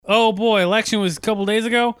Oh boy, election was a couple days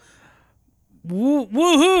ago. Woohoo!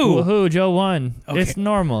 Woohoo! Joe won. Okay. It's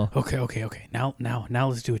normal. Okay. Now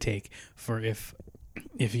let's do a take for if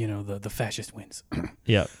the fascist wins.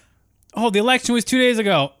 Yep. Oh, the election was 2 days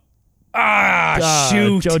ago.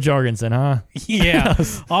 Shoot. Joe Jorgensen, huh? Yeah.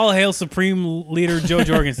 All hail Supreme Leader Joe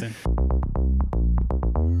Jorgensen.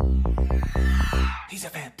 He's a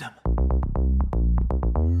phantom.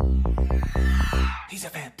 He's a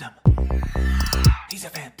phantom. He's a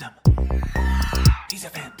phantom. He's a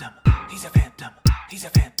phantom. He's a phantom. He's a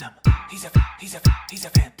phantom. He's a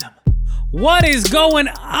phantom. What is going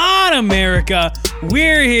on, America?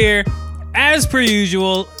 We're here, as per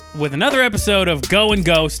usual, with another episode of Go and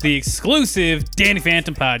Ghost, the exclusive Danny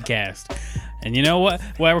Phantom podcast. And you know what?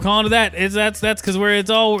 Why we're calling it that is that's because it's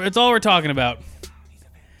all we're talking about.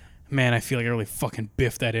 Man, I feel like I really fucking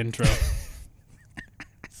biffed that intro.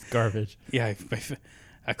 It's garbage. Yeah,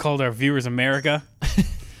 I called our viewers America.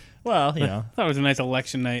 Well, you know, I thought it was a nice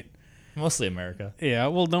election night. mostly America. Yeah,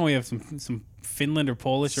 well, don't we have some Finland or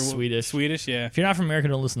Polish or Swedish. Swedish, yeah. If you're not from America,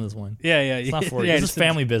 don't listen to this one. Yeah. It's not for you. Yeah, This is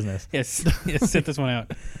family business. Yes, sit this one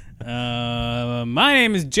out. My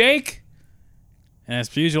name is Jake, and as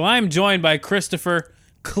per usual, I'm joined by Christopher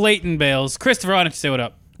Clayton Bales. Christopher, why don't you say what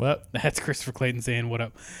up? What? That's Christopher Clayton saying what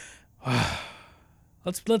up.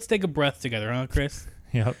 Let's take a breath together, huh, Chris?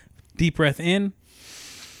 Yep. Deep breath in,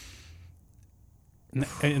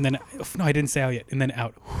 and then no, I didn't say out yet, and then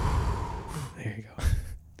out. There you go.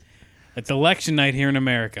 It's election night here in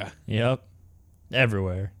America. Yep.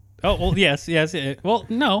 Everywhere. Oh well, yes. Well,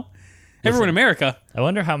 no, everywhere in America. I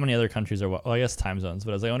wonder how many other countries are. Well, I guess time zones,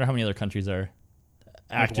 but I wonder how many other countries are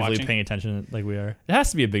actively watching? paying attention like we are. It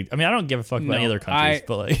has to be a big. I mean, I don't give a fuck about any other countries,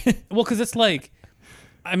 but like, Well, because it's like,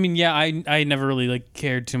 I mean, yeah, I never really like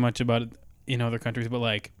cared too much about other countries, but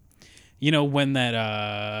like, when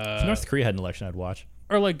that if North Korea had an election, I'd watch.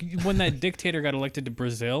 or like when that dictator got elected to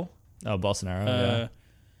Brazil. Oh, Bolsonaro. Yeah.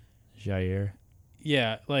 Jair.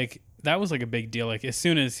 Yeah, like that was like a big deal. Like as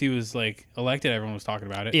soon as he was like elected, everyone was talking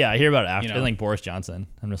about it. Yeah, I hear about it after. You know. Like Boris Johnson.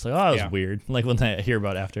 I'm just like, oh, that was Yeah. weird. Like when I hear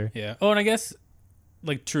about it after. Yeah. Oh, and I guess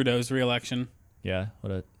like Trudeau's re-election. Yeah,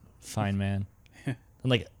 what a fine man. And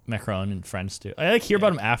like Macron and French too. I like hear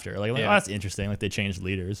about him after. Like, oh, that's interesting. Like they changed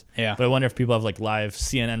leaders. Yeah. But I wonder if people have like live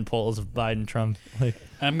CNN polls of Biden, Trump. Like,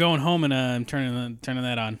 I'm going home and I'm turning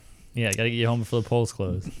that on, yeah, gotta get home before the polls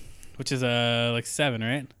close. which is like 7,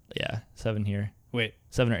 right? Yeah, 7 here. Wait.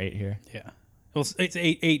 7 or 8 here. Yeah. Well, it's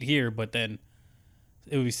 8 here, but then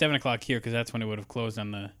it would be 7 o'clock here because that's when it would have closed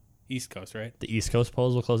on the East Coast, right? The East Coast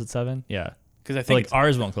polls will close at 7. Yeah. Because I But think like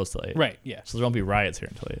ours won't close till 8. right. Yeah. So there won't be riots here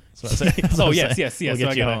until 8. That's what I'm saying. That's what Oh I'm yes. saying. We'll So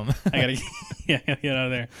get you home. I gotta get out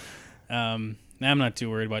of there. I'm not too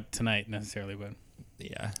worried about tonight necessarily, but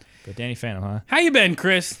Yeah. But Danny Phantom, huh? how you been,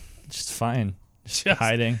 Chris? Just fine. Just Just-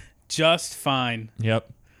 hiding. Just fine.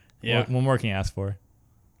 Yep. Yeah. What more can you ask for?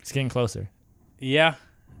 It's getting closer. Yeah.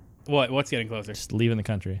 What's getting closer? Just leaving the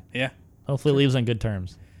country. Yeah. Hopefully it leaves on good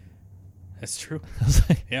terms. That's true. I was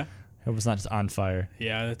like, Yeah. hope it's not just on fire.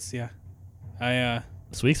 Yeah. That's yeah.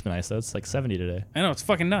 This week's been nice though. It's like 70 today. I know it's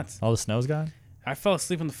fucking nuts. All the snow's gone. I fell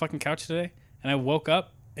asleep on the fucking couch today, and I woke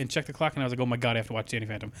up and checked the clock, and I was like, "Oh my god, I have to watch Danny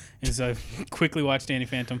Phantom." And so I quickly watched Danny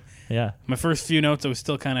Phantom. Yeah. My first few notes, I was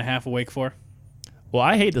still kind of half awake for. Well,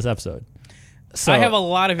 I hate this episode. So I have a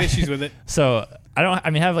lot of issues with it. So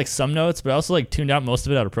I have like some notes, but I also like tuned out most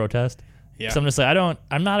of it out of protest. Yeah. So I'm just like,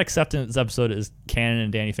 I'm not accepting this episode as canon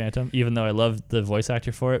and Danny Phantom, even though I love the voice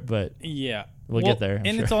actor for it, but Yeah. We'll get there, I'm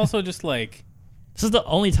and sure. it's also just like, this is the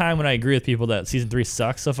only time when I agree with people that season 3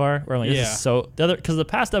 sucks so far. Where I'm like, this Yeah. is so because the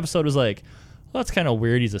past episode was like, well, that's kind of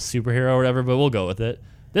weird. He's a superhero or whatever, but we'll go with it.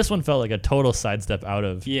 This one felt like a total sidestep out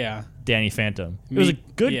of yeah. Danny Phantom. It was a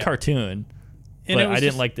good yeah. cartoon, And but it was I didn't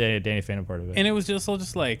just- like the Danny Phantom part of it. And it was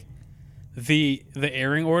just like the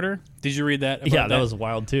airing order. Did you read that? About Yeah, that was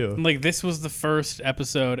wild too. like this was the first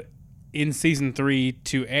episode in season 3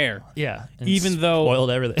 to air. Yeah, and Even though-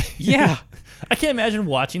 spoiled everything. Yeah. I can't imagine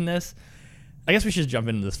watching this. I guess we should jump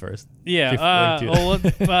into this first. Yeah.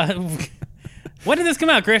 When did this come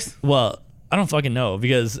out, Chris? Well, I don't fucking know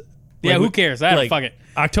because Yeah, who cares? Fuck it.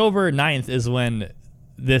 October 9th is when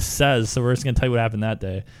this says, so we're just gonna tell you what happened that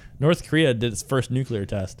day. North Korea did its first nuclear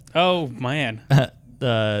test. Oh man.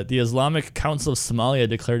 The Islamic Council of Somalia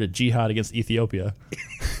declared a jihad against Ethiopia.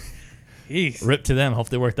 Jeez. Rip to them. Hope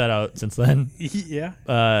they worked that out since then.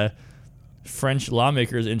 Yeah. French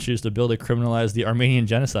lawmakers introduced a bill to criminalize the Armenian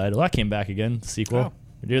genocide. Well, that came back again. The sequel. Oh,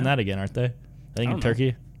 They're doing that again, aren't they? I think don't in know.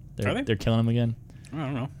 Turkey. Are they? They're killing them again. I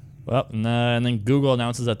don't know. Well, and then Google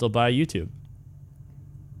announces that they'll buy YouTube.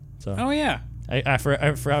 So Oh yeah. I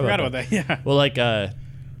forgot Forgot about that. Yeah. Well, like that.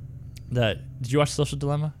 Did you watch Social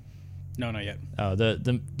Dilemma? No, not yet. Oh,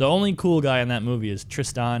 the only cool guy in that movie is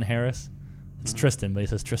Tristan Harris. It's Tristan, but he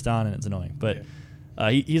says Tristan, and it's annoying. But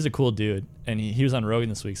he's a cool dude, and he was on Rogan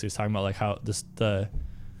this week, so he's talking about like how the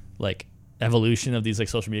like evolution of these like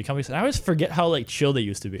social media companies. And I always forget how like chill they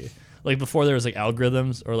used to be. Like before there was like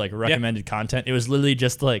algorithms or like recommended content, it was literally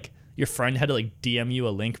just like your friend had to like DM you a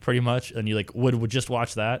link pretty much, and you like would just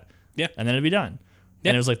watch that. Yeah. And then it'd be done. Yeah.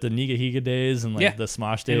 And it was like the Niga Higa days and like the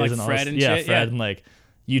Smosh days and, like, and all Fred this. And shit, Fred and like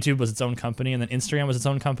YouTube was its own company, and then Instagram was its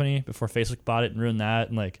own company before Facebook bought it and ruined that.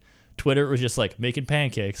 And like Twitter was just like making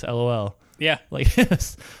pancakes, LOL. Yeah. Like and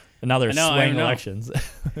now they're swaying elections.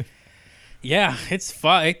 Yeah, it's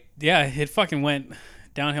fun. It fucking went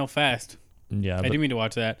downhill fast. Yeah. I do mean to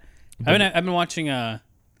watch that. I've been watching The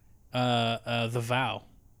Vow.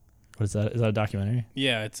 What is that? Is that a documentary?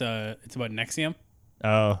 Yeah, it's about Nexium.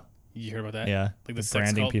 Oh. You heard about that? Yeah. Like the branding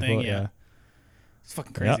sex cult people. thing. Yeah. It's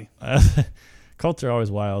fucking crazy. Yep. Cults are always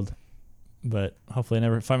wild, but hopefully I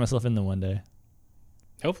never find myself in them one day.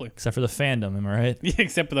 Hopefully. Except for the fandom, am I right? Yeah,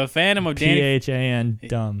 except for the fandom of Danny. PHAN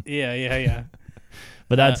dumb. Yeah.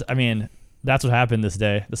 But that's what happened this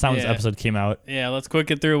day. The time this episode came out. Yeah, let's quick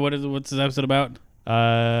get through. What's this episode about?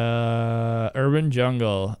 Urban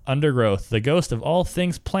jungle, undergrowth, the ghost of all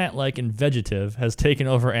things plant-like and vegetative has taken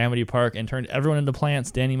over Amity Park and turned everyone into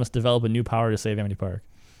plants. Danny must develop a new power to save Amity Park.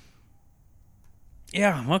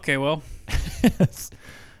 Yeah, okay, well.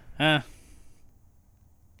 I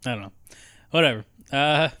don't know. Whatever.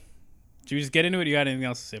 Should we just get into it? You got anything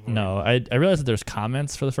else to say? No, I realized that there's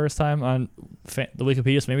comments for the first time on the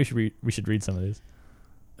Wikipedia, so maybe we should read some of these.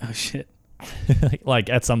 Oh, shit. like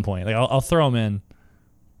at some point. Like I'll throw them in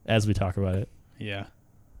as we talk about it. Yeah.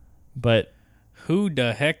 But who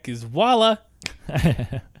the heck is Walla?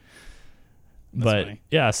 But funny.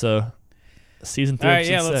 Yeah, so season 3. All right,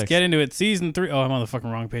 yeah, let's get into it. Season 3. Oh, I'm on the fucking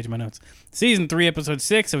wrong page of my notes. Season 3, episode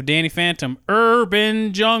 6 of Danny Phantom,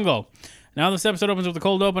 Urban Jungle. Now this episode opens with a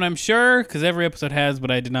cold open, I'm sure, because every episode has, but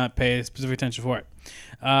I did not pay specific attention for it.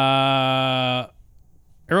 I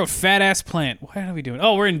wrote fat ass plant. What are we doing?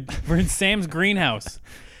 Oh, we're in Sam's greenhouse.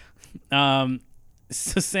 So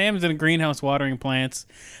Sam's in a greenhouse watering plants,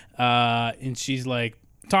 and she's like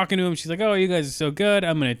talking to him. She's like, "Oh, you guys are so good.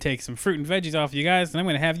 I'm gonna take some fruit and veggies off you guys, and I'm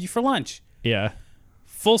gonna have you for lunch." Yeah.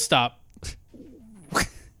 Full stop.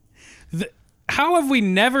 How have we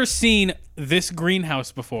never seen this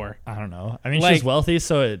greenhouse before? I don't know. I mean, she's wealthy,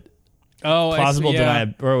 so it plausible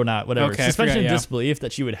deny or not, whatever. Okay, suspension of disbelief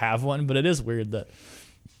that she would have one, but it is weird that.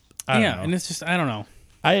 I don't know. And it's just I don't know.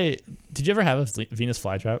 Did you ever have a Venus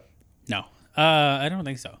flytrap? No, I don't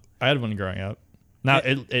think so. I had one growing up. Now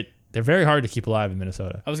they're very hard to keep alive in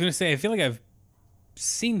Minnesota. I was gonna say I feel like I've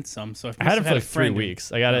seen some. So I had it for like 3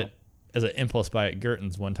 weeks. I got it as an impulse buy at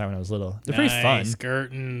Gerton's one time when I was little. They're pretty fun.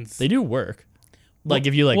 Gerton's. They do work. Like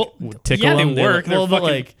if you tickle them, they work. But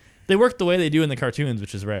like they work the way they do in the cartoons,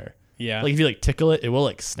 which is rare. Yeah. Like if you like tickle it, it will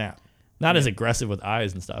like snap. Not as aggressive with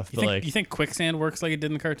eyes and stuff. You think quicksand works like it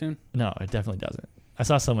did in the cartoon? No, it definitely doesn't. I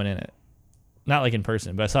saw someone in it, not like in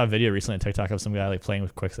person, but I saw a video recently on TikTok of some guy like playing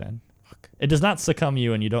with quicksand. Fuck. It does not succumb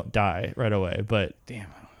you and you don't die right away, but damn,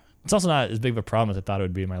 it's also not as big of a problem as I thought it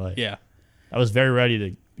would be in my life. Yeah. I was very ready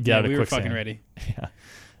to get out of quicksand. We were fucking ready. Yeah,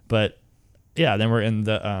 but yeah, then we're in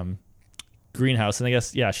the greenhouse, and I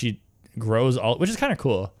guess she grows all, which is kind of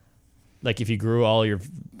cool. Like if you grew all your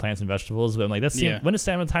plants and vegetables, but I'm like, when is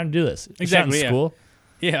Sam have time to do this? Exactly. In school.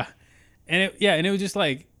 Yeah, and it was just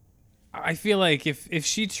like, I feel like if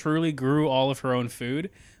she truly grew all of her own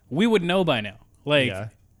food, we would know by now. Like, well,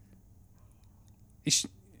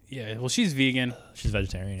 she's vegan. She's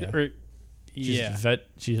vegetarian. Yeah.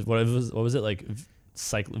 She's what was it like?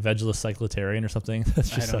 Vegeless cyclitarian or something? That's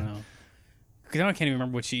just I don't know. Because I can't even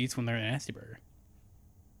remember what she eats when they're in a Nasty Burger.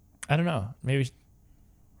 I don't know. Maybe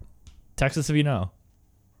text us if you know.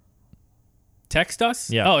 Text us?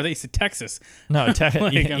 Yeah. Oh, they said Texas. No,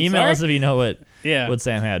 email us if you know what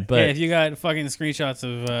Sam had. But if you got fucking screenshots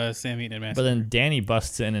of Sam eating at Nasty But then Burger. Danny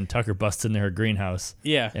busts in and Tucker busts into her greenhouse.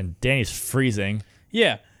 Yeah. And Danny's freezing.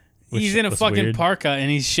 Yeah. He's in a fucking weird. parka and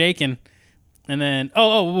he's shaking. And then,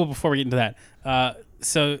 before we get into that,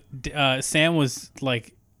 so Sam was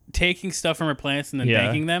like taking stuff from her plants and then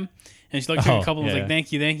thanking them. And she looked at a couple and was like,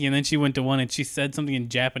 thank you. And then she went to one and she said something in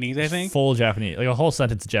Japanese, I think. Full Japanese. Like a whole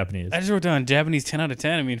sentence of Japanese. I just wrote down Japanese 10 out of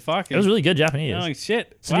 10. I mean, fuck. It was really good Japanese. Oh,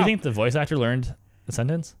 shit. So do you think the voice actor learned the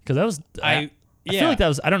sentence? Because that was... I feel like that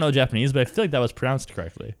was... I don't know Japanese, but I feel like that was pronounced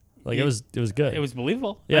correctly. Like it was good. It was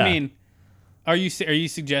believable. Yeah. I mean, are you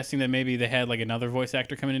suggesting that maybe they had like another voice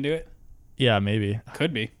actor coming into it? Yeah, maybe.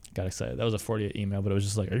 Could be. Got excited. That was a 48 email, but it was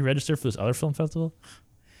just like, are you registered for this other film festival?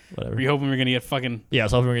 Whatever. Were you hoping we were going to get fucking I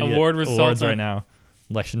was hoping we were going to get awards right now.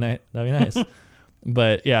 election night. That'd be nice.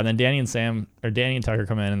 But yeah, and then Danny and Tucker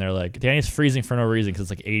come in and they're like, Danny's freezing for no reason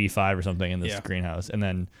because it's like 85 or something in this greenhouse. And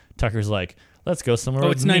then Tucker's like, let's go somewhere.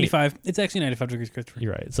 Oh, it's 95. It's actually 95 degrees, Christopher.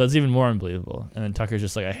 You're right. So it's even more unbelievable. And then Tucker's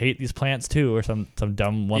just like, I hate these plants too, or some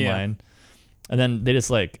dumb one line. And then they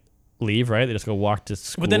just like leave, right? They just go walk to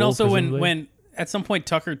school. But then also presumably. when at some point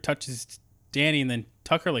Tucker touches Danny and then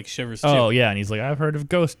Tucker like shivers too. Oh yeah, and he's like, I've heard of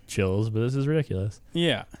ghost chills, but this is ridiculous.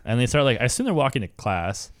 Yeah. And they start like, I assume they're walking to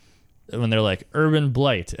class when they're like urban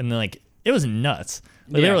blight, and then like it was nuts.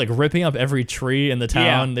 Like, they were like ripping up every tree in the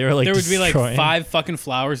town. Yeah. They were like there would be like destroying. 5 fucking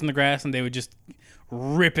flowers in the grass, and they would just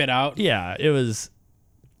rip it out. Yeah, it was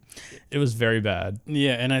very bad.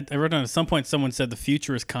 Yeah, and I wrote down at some point someone said the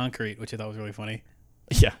future is concrete, which I thought was really funny.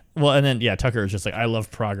 Yeah. Well, and then Tucker was just like, I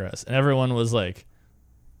love progress, and everyone was like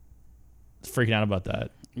freaking out about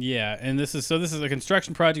that. Yeah, and this is a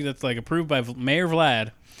construction project that's like approved by Mayor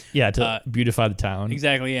Vlad. Yeah, to beautify the town.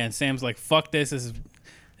 Exactly. Yeah, and Sam's like, "Fuck this! This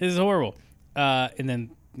is horrible." And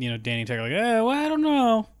then Danny and Tucker are like, well, I don't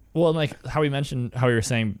know. Well, and like how we were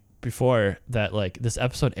saying before that like this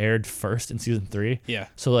episode aired first in season 3. Yeah.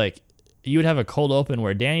 So like you would have a cold open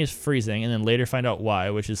where Danny is freezing, and then later find out why,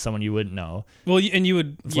 which is someone you wouldn't know. Well, and you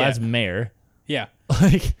would Vlad's mayor. Yeah.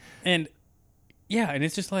 Like, and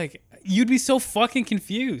it's just like you'd be so fucking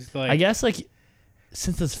confused. Like, I guess like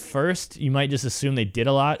since it's first, you might just assume they did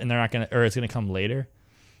a lot and they're not gonna, or it's gonna come later.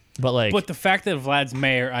 But the fact that Vlad's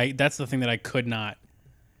mayor, that's the thing that I could not.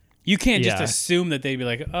 You can't just assume that they'd be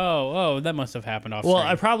like, oh, that must have happened off. Well,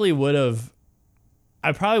 screen. I probably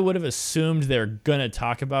would have assumed they're gonna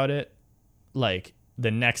talk about it like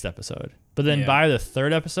the next episode. But then by the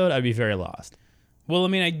third episode, I'd be very lost. Well, I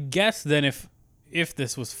mean, I guess then if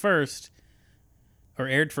this was first, or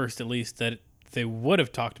aired first at least, that they would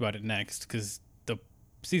have talked about it next, because the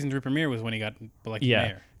season 3 premiere was when he got elected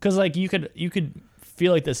mayor. Because like you could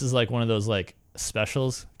feel like this is like one of those like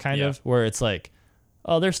specials kind of where it's like,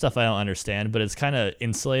 oh, there's stuff I don't understand, but it's kind of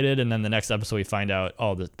insulated, and then the next episode we find out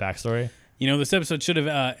all the backstory. This episode should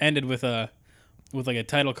have ended with like a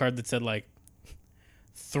title card that said like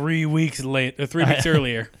 3 weeks late or 3 weeks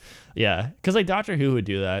earlier. Yeah, because like Doctor Who would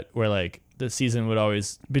do that, where like the season would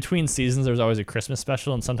always, between seasons there was always a Christmas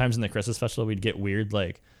special, and sometimes in the Christmas special we'd get weird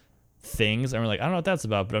like things, and we're like, I don't know what that's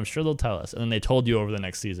about, but I'm sure they'll tell us. And then they told you over the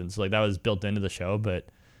next season, so like that was built into the show. But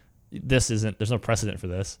there's no precedent for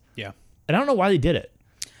this. Yeah, and I don't know why they did it.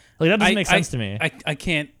 Like that doesn't make sense to me. I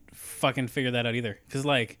can't fucking figure that out either, because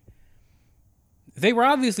like they were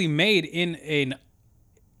obviously made in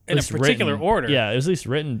a particular order. Yeah, it was at least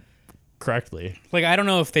written correctly. Like, I don't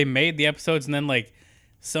know if they made the episodes and then like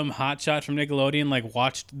some hotshot from Nickelodeon like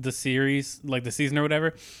watched the series, like the season or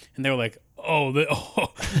whatever, and they were like,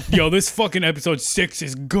 yo, this fucking episode 6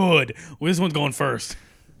 is good. Well, this one's going first.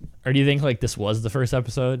 Or do you think like this was the first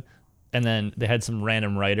episode, and then they had some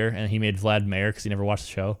random writer and he made Vlad mayor because he never watched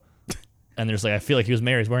the show? And there's like, I feel like he was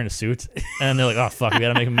mayor. He's wearing a suit, and they're like, "Oh fuck, we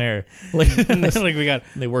gotta make him mayor." Like,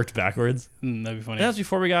 they worked backwards. That'd be funny. And that's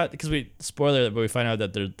before we got, because spoiler, but we find out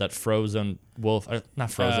that there's that frozen wolf,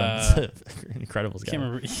 not frozen, Incredibles guy.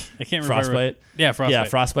 I can't remember. Frostbite. Yeah, Frostbite. Yeah,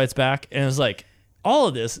 Frostbite's back, and it was like all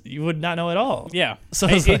of this you would not know at all. Yeah, so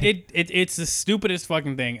it's the stupidest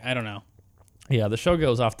fucking thing. I don't know. Yeah, the show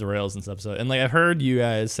goes off the rails in this episode, and like I've heard you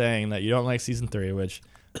guys saying that you don't like season 3, which,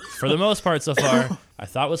 for the most part so far, I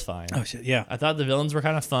thought was fine. Oh shit, yeah. I thought the villains were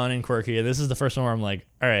kind of fun and quirky, and this is the first one where I'm like,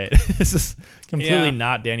 all right, this is completely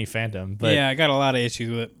not Danny Phantom. But yeah, I got a lot of issues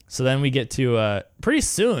with it. So then we get to pretty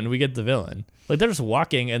soon we get the villain. Like they're just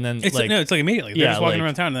walking, and then it's like immediately they're just walking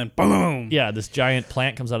around town, and then boom. Yeah, this giant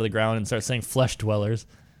plant comes out of the ground and starts saying flesh dwellers.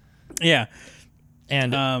 Yeah,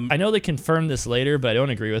 and I know they confirmed this later, but I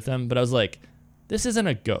don't agree with them. But I was like, this isn't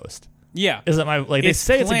a ghost. Yeah, isn't my like they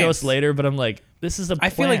say plants. It's a ghost later, but I'm like, this is a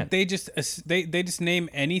plant. I feel like they just name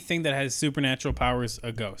anything that has supernatural powers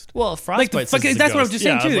a ghost. Well, Frostbite. That's what I'm just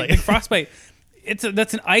saying too. Like Frostbite,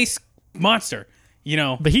 that's an ice monster, you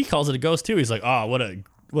know. But he calls it a ghost too. He's like, oh, what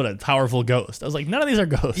a powerful ghost. I was like, none of these are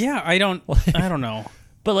ghosts. Yeah, I don't know.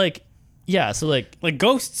 But like, yeah, so like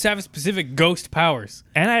ghosts have specific ghost powers,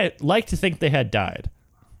 and I like to think they had died.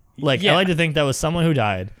 Like I like to think that was someone who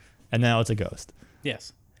died, and now it's a ghost.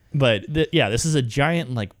 Yes. But this is a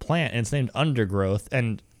giant like plant, and it's named Undergrowth,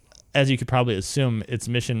 and as you could probably assume, its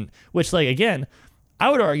mission, which like again, I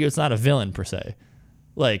would argue it's not a villain per se.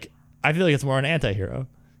 Like I feel like it's more an anti-hero,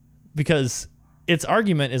 because its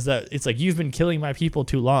argument is that it's like, you've been killing my people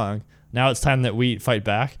too long. Now it's time that we fight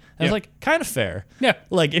back. And it's like kind of fair. Yeah.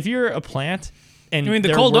 Like if you're a plant, and I mean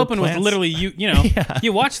the cold open was literally you know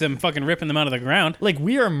you watch them fucking ripping them out of the ground. Like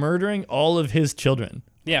we are murdering all of his children.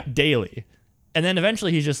 Yeah. Daily. And then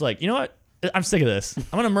eventually he's just like, you know what? I'm sick of this. I'm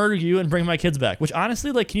gonna murder you and bring my kids back. Which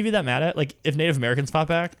honestly, like, can you be that mad at? Like, if Native Americans fought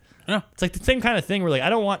back, No. it's like the same kind of thing. Where like, I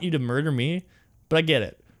don't want you to murder me, but I get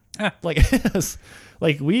it. Ah. Like,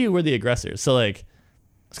 like we were the aggressors, so like,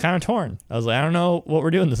 it's kind of torn. I was like, I don't know what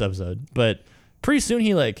we're doing this episode, but pretty soon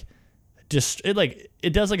he like, just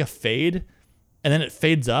it does like a fade, and then it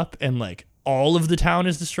fades up, and like all of the town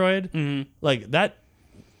is destroyed. Mm-hmm. Like that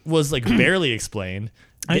was like barely explained.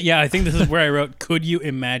 Yeah, I think this is where I wrote, could you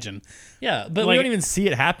imagine? Yeah, but Like- we don't even see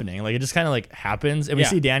it happening. Like, it just kind of like happens, and we Yeah.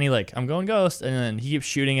 see Danny like, I'm going ghost, and then he keeps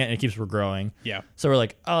shooting it, and it keeps regrowing. Yeah. So we're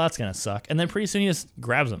like, oh, that's gonna suck. And then pretty soon he just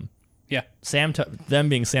grabs him. Yeah. Them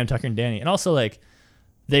being Sam, Tucker, and Danny, and also like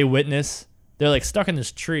they're like stuck in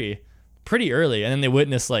this tree pretty early, and then they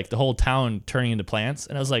witness like the whole town turning into plants,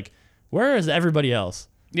 and I was like, where is everybody else?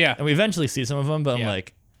 Yeah. And we eventually see some of them, but I'm Yeah.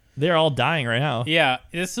 like, they're all dying right now. Yeah.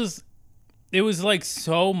 It was like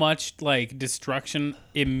so much like destruction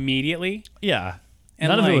immediately. Yeah. And,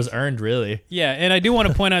 None of it like- was earned, really. Yeah, and I do want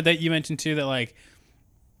to point out that you mentioned too that like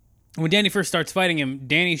when Danny first starts fighting him,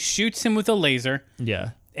 Danny shoots him with a laser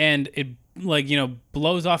Yeah. and it like,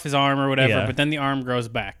 blows off his arm or whatever, Yeah. but then the arm grows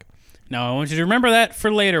back. Now I want you to remember that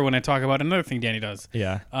for later when I talk about another thing Danny does.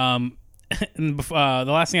 Yeah. And the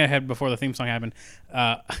last thing I had before the theme song happened,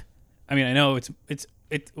 I mean, I know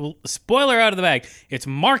well, spoiler out of the bag. It's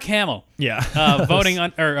Mark Hamill Yeah.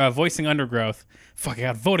 voicing Undergrowth. Fuck, I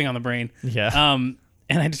got voting on the brain. Yeah.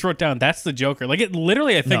 And I just wrote down that's the Joker. Like it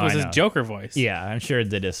literally, I think No, was I his know. Joker voice. Yeah, I'm sure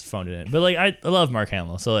they just phoned it in. But like, I love Mark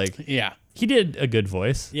Hamill, so like, Yeah. he did a good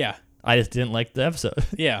voice. Yeah. I just didn't like the episode.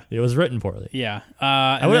 Yeah. It was written poorly. Yeah.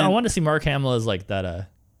 I wanted to see Mark Hamill as like that.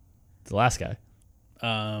 The last guy,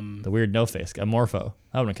 the weird no face guy, Morpho.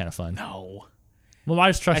 That would have been kind of fun. No. Well, I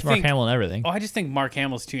just trust I Mark think- Hamill and everything. Oh, I just think Mark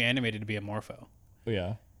Hamill's too animated to be a Morpho.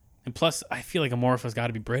 Yeah. And plus, I feel like a Morpho's got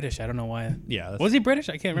to be British. I don't know why. Yeah. Was he British?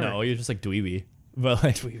 I can't remember. No, he was just like dweeby. But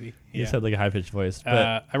like, Dweeby, he just yeah. had like a high pitched voice.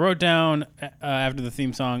 But I wrote down after the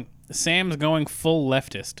theme song, Sam's going full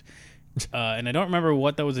leftist. And I don't remember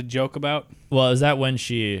what that was a joke about. well, is that when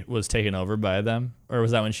she was taken over by them, or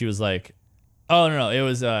was that when she was like, oh no, it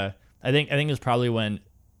was. I think it was probably when,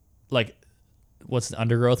 like,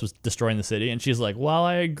 Undergrowth was destroying the city, and she's like, well,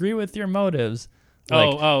 I agree with your motives.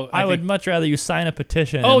 Like, I would think- much rather you sign a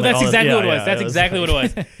petition. Oh, and, like, that's all this- exactly yeah, what it was. yeah, That's it was exactly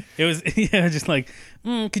like- what it was. It was just like,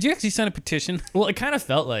 could you actually sign a petition? Well, it kind of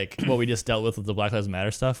felt like what we just dealt with the Black Lives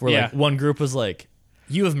Matter stuff, where Yeah. like one group was like,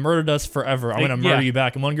 you have murdered us forever. I'm going to murder yeah. you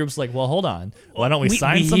back. And one group's like, well, hold on. Why don't we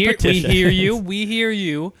sign we some hear, petition? We hear you. We hear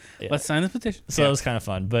you. Let's sign this petition. So that was kind of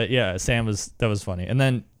fun. But yeah, that was funny. And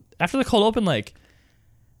then after the cold open, like,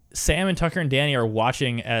 Sam and Tucker and Danny are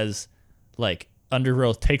watching as like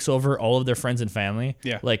Undergrowth takes over all of their friends and family.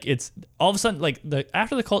 Yeah. Like, it's all of a sudden like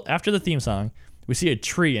after the theme song, we see a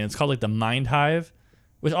tree, and it's called like the Mind Hive,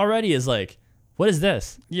 which already is like, what is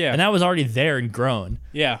this? Yeah. And that was already there and grown.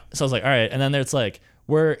 Yeah. So I was like, all right. And then there's like,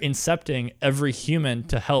 we're incepting every human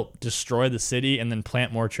to help destroy the city and then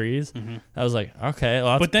plant more trees. I was like, okay.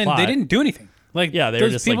 Well, that's But then plot. they didn't do anything. Like, Yeah, they those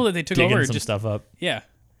were just people like that they took digging over some just stuff up. Yeah.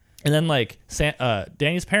 And then like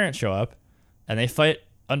Danny's parents show up, and they fight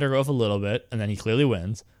Undergrowth a little bit, and then he clearly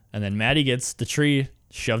wins. And then Maddie gets the tree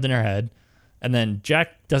shoved in her head, and then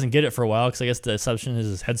Jack doesn't get it for a while because I guess the assumption is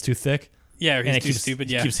his head's too thick. Yeah, or And he's it too keeps, stupid.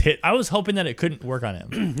 it Yeah. keeps hit. I was hoping that it couldn't work on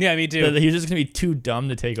him. Yeah, me too. That he was just gonna be too dumb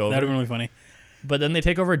to take over. That would have been really funny. But then they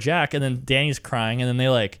take over Jack, and then Danny's crying, and then they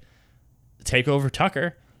like take over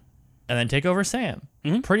Tucker, and then take over Sam.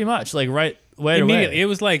 Pretty much like right Immediately. away. It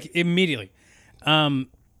was like immediately.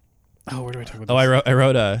 Where do I talk about this? Oh,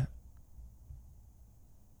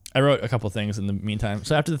 I wrote a couple things in the meantime.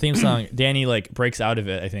 So after the theme song, Danny like breaks out of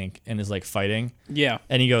it, I think, and is like fighting. Yeah.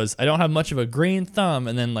 And he goes, I don't have much of a green thumb,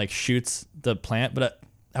 and then like shoots the plant. But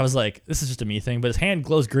I was like, this is just a me thing. But his hand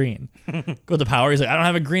glows green. Go to power. He's like, I don't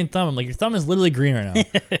have a green thumb. I'm like, your thumb is literally green right now.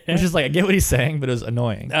 Which is like, I get what he's saying, but it was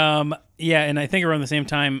annoying. Yeah, and I think around the same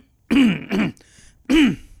time,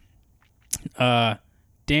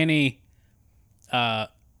 Danny,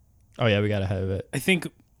 Oh yeah, we got ahead of it. I think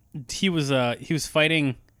he was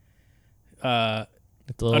fighting. The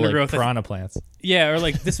little like, Undergrowth, piranha plants. Yeah, or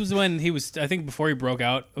like this was when he was. I think before he broke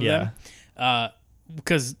out of Yeah. them,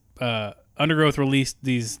 because Undergrowth released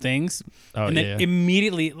these things, Oh, and then yeah.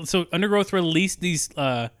 immediately, so Undergrowth released these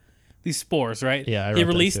spores, right? Yeah, I wrote they that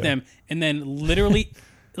released too. them, and then literally,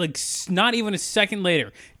 like not even a second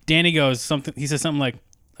later, Danny goes something. He says something like,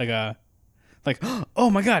 oh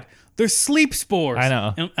my God, there's sleep spores. I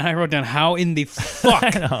know. And I wrote down, how in the fuck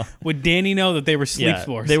I know. would Danny know that they were sleep Yeah,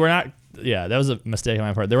 spores? they were not. Yeah, that was a mistake on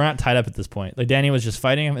my part. They were not tied up at this point. Like Danny was just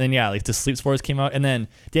fighting him, and then like the sleep spores came out, and then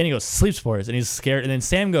Danny goes sleep spores, and he's scared. And then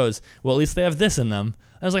Sam goes, well, at least they have this in them.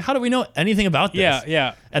 I was like, how do we know anything about this? Yeah,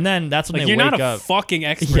 yeah. And then that's when Like they you're wake not a up. fucking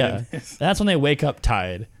expert. Yeah, in this. that's when they wake up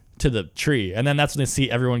tied to the tree, and then that's when they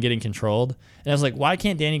see everyone getting controlled. And I was like, why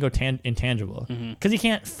can't Danny go intangible? Because he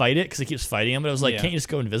can't fight it because he keeps fighting him. But I was like, Yeah. can't you just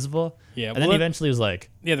go invisible? Yeah, And well, then that- eventually he was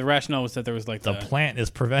like, Yeah, the rationale was that there was like the plant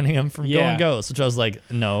is preventing him from Yeah. going ghost, which I was like,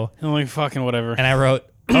 no. like fucking whatever. And I wrote,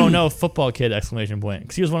 oh no, football kid, exclamation point.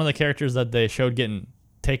 Because he was one of the characters that they showed getting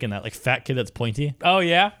taken, that like fat kid that's pointy. Oh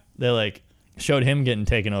yeah, They like showed him getting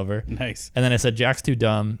taken over. nice. And then I said, Jack's too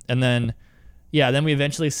dumb. And then, yeah, then we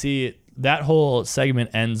eventually see that whole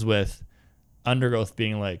segment ends with Undergrowth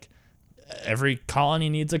being like, every colony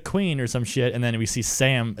needs a queen or some shit. And then we see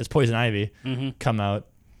Sam as Poison Ivy come out.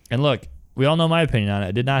 And look, we all know my opinion on it.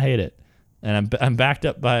 I did not hate it. And I'm backed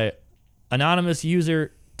up by anonymous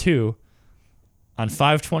user 2 on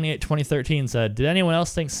 5/28/2013 said, did anyone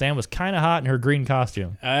else think Sam was kind of hot in her green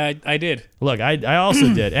costume? I did. Look, I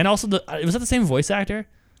also did. And also, was that the same voice actor?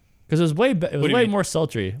 Because it was way do you way mean? more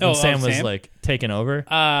sultry when Sam was like taken over.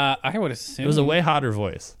 I would assume It was a way hotter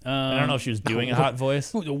voice. I don't know if she was doing a hot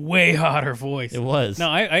voice. It was a way hotter voice. It was. No,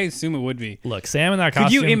 I assume it would be. Look, Sam in that Could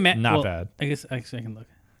costume, you imagine? not bad. I guess I can look.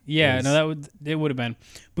 Yeah, It no, was- it would have been.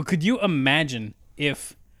 But could you imagine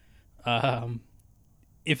if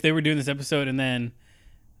they were doing this episode and then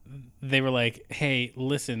they were like, "Hey,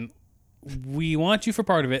 listen, we want you for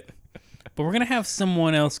part of it, but we're gonna have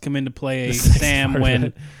someone else come in to play sex Sam part of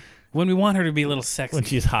it. when we want her to be a little sexy." When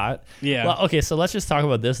she's hot. Yeah. Well, okay, so let's just talk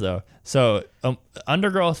about this, though. So,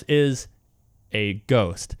 Undergrowth is a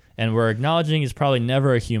ghost, and we're acknowledging he's probably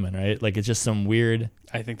never a human, right? Like, it's just some weird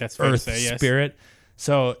I think that's fair to earth say. Yes. spirit.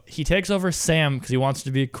 So he takes over Sam because he wants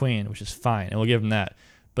to be a queen, which is fine, and we'll give him that.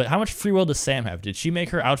 But how much free will does Sam have? Did she make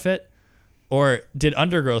her outfit? Or did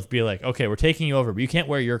Undergrowth be like, okay, we're taking you over, but you can't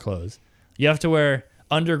wear your clothes. You have to wear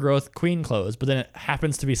Undergrowth queen clothes, but then it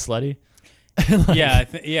happens to be slutty? Yeah,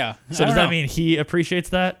 yeah. So does that mean he appreciates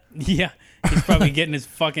that? Yeah, he's probably getting his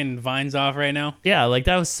fucking vines off right now. Yeah, like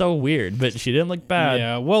that was so weird, but she didn't look bad.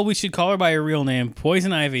 Yeah, well, we should call her by her real name,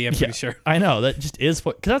 Poison Ivy. I'm pretty sure. I know, that just is,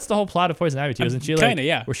 because that's the whole plot of Poison Ivy too, isn't she? Like, kinda,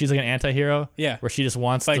 yeah. Where she's like an anti-hero. Yeah. Where she just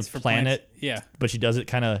wants Fights the for planet, plants. Yeah, but she does it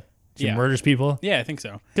kind of, she Yeah. murders people. yeah, I think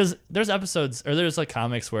so. Because there's episodes, or there's like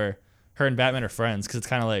comics where her and Batman are friends, because it's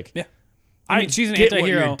kind of like, Yeah, I mean, she's an get what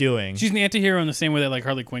anti-hero. you're doing. She's an anti-hero in the same way that like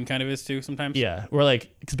Harley Quinn kind of is too. Sometimes. Yeah, we're like,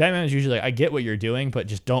 because Batman is usually like, I get what you're doing, but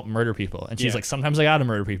just don't murder people. And she's Yeah. like, sometimes I gotta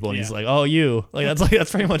murder people. And he's Yeah. like, oh, you.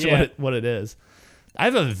 That's pretty much Yeah. what it is. I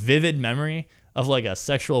have a vivid memory of like a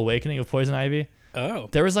sexual awakening of Poison Ivy. Oh,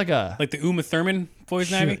 There was like a, like the Uma Thurman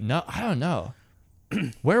Poison shoot, Ivy. no, I don't know.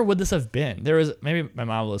 Where would this have been? There was, maybe my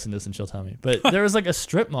mom will listen to this and she'll tell me, but there was like a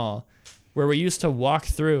strip mall where we used to walk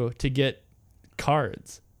through to get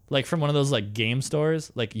cards, like from one of those like game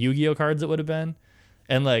stores, like Yu-Gi-Oh cards it would have been.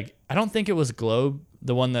 And like, I don't think it was Globe,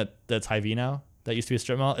 the one that's Hy-Vee now, that used to be a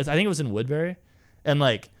strip mall. I think it was in Woodbury. And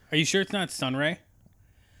like, Are you sure it's not Sunray?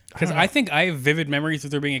 Because I think I have vivid memories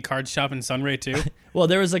of there being a card shop in Sunray too. well,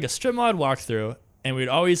 there was like a strip mall I'd walk through, and we'd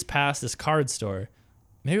always pass this card store.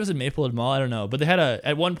 Maybe it was in Maplewood Mall, I don't know. But they had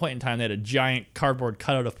at one point in time, they had a giant cardboard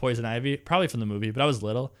cutout of Poison Ivy, probably from the movie, but I was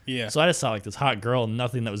little. Yeah. So I just saw like this hot girl and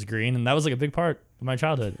nothing that was green, and that was like a big part of my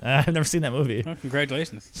childhood. And I've never seen that movie. Oh,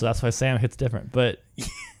 congratulations. So that's why Sam hits different. But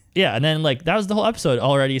yeah, and then like that was the whole episode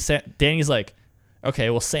already. Danny's like, okay,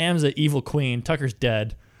 well, Sam's an evil queen. Tucker's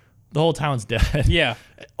dead. The whole town's dead. Yeah.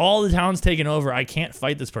 All the town's taken over. I can't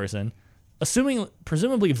fight this person.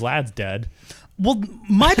 Presumably Vlad's dead. Well,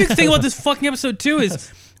 my big thing about this fucking episode too is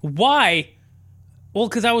why. Well,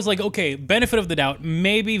 because I was like, okay, benefit of the doubt,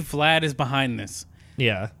 maybe Vlad is behind this.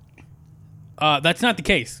 Yeah. That's not the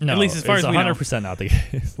case. No, at least as far as it's we know. 100% not the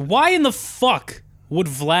case. Why in the fuck would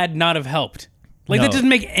Vlad not have helped? Like No. that doesn't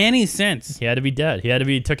make any sense. He had to be dead. He had to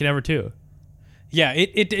be taken over too. Yeah,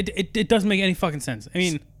 it doesn't make any fucking sense. I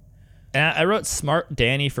mean, And I wrote smart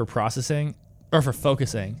Danny for processing or for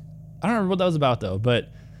focusing. I don't remember what that was about though,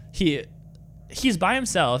 but he's by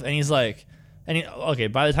himself and he's like, okay,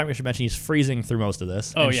 by the time we should mention, he's freezing through most of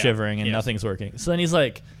this and yeah. shivering and Yes. nothing's working. So then he's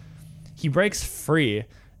like, he breaks free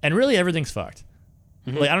and really everything's fucked.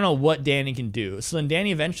 Mm-hmm. Like, I don't know what Danny can do. So then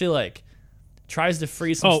Danny eventually like tries to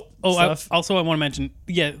free some I stuff. want to mention,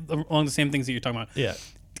 yeah, along the same things that you're talking about. Yeah.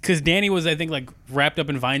 Because Danny was, I think, like wrapped up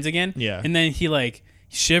in vines again. Yeah. And then he like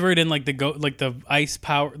shivered and like the ice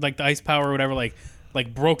power or whatever, like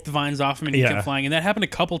broke the vines off him and he Yeah. kept flying. And that happened a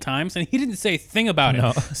couple times and he didn't say a thing about No.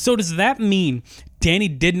 it. So does that mean Danny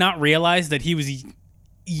did not realize that he was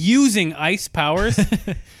using ice powers?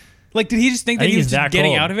 Like, did he just think that think he was he's just that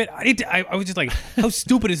getting cold. out of it? I was just like, how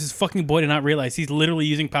stupid is this fucking boy to not realize he's literally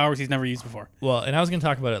using powers he's never used before? Well, and I was going to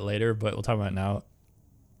talk about it later, but we'll talk about it now.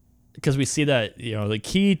 because we see that the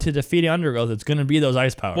key to defeating Undergrowth is going to be those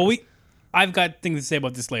ice powers. Well, I've got things to say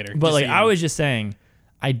about this later. But just like so you I know. was just saying,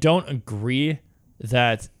 I don't agree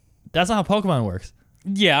that that's not how Pokemon works.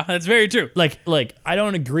 Yeah, that's very true. Like I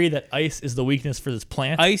don't agree that ice is the weakness for this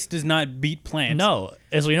plant. Ice does not beat plants. No,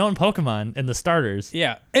 as we know in Pokemon and the starters.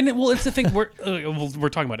 Yeah, and it's the thing we're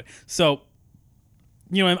talking about it. So,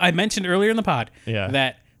 I mentioned earlier in the pod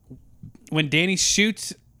that when Danny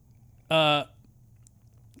shoots, what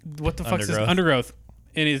the fuck is this? Undergrowth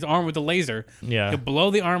in his arm with the laser, he'll blow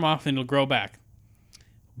the arm off and it'll grow back.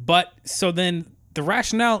 But so then the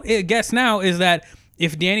rationale, I guess now, is that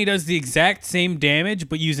if Danny does the exact same damage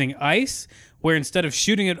but using ice, where instead of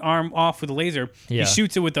shooting an arm off with a laser, he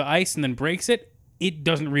shoots it with the ice and then breaks it, it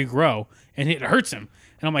doesn't regrow and it hurts him.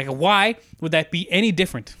 And I'm like, why would that be any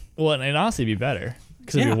different? Well, and it'd honestly be better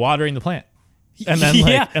because you're watering the plant. And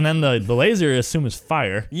then and then the laser assume is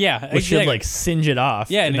fire. Yeah, which should like singe it off.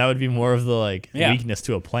 Yeah, and that would be more of the weakness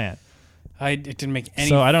to a plant. It didn't make any.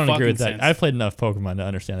 So I don't agree with that. Sense. I've played enough Pokemon to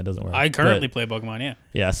understand it doesn't work. I currently play Pokemon. Yeah.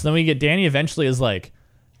 Yeah. So then we get Danny. Eventually, is like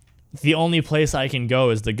the only place I can go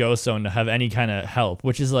is the Ghost Zone to have any kind of help,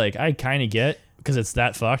 which is like I kind of get because it's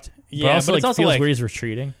that fucked. Yeah, but also, but it's also feels like where he's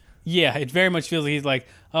retreating. Yeah, it very much feels like he's like,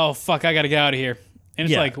 oh fuck, I gotta get out of here. And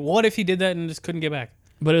it's like, what if he did that and just couldn't get back?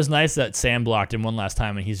 But it was nice that Sam blocked him one last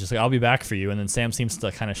time, and he's just like, I'll be back for you. And then Sam seems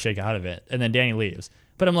to kind of shake out of it, and then Danny leaves.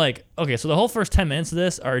 But I'm like, okay, so the whole first 10 minutes of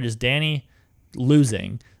this are just Danny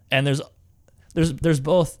losing, and there's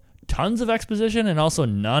both tons of exposition and also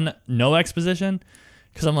no exposition,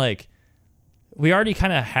 because I'm like, we already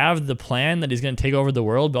kind of have the plan that he's going to take over the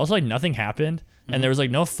world, but also like nothing happened, and there was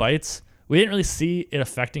like no fights. We didn't really see it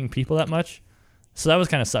affecting people that much, so that was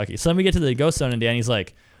kind of sucky. So then we get to the Ghost Zone, and Danny's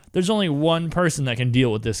like, there's only one person that can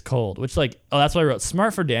deal with this cold, which like, oh, that's why I wrote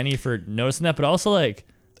smart for Danny for noticing that, but also like,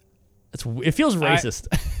 it feels racist.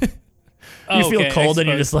 You feel cold and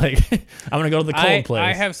you're just like, I'm going to go to the cold place.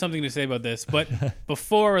 I have something to say about this, but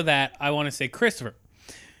before that, I want to say, Christopher,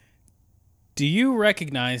 do you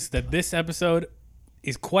recognize that this episode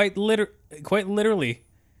is quite literally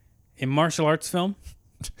a martial arts film?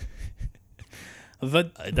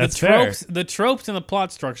 That's fair. The tropes and the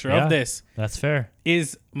plot structure of this that's fair.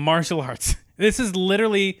 is martial arts. This is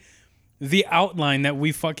literally the outline that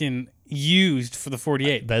we fucking used for the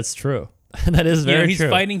 48. That's true. That is very true.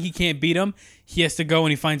 He's fighting, he can't beat him. He has to go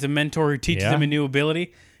and he finds a mentor who teaches him a new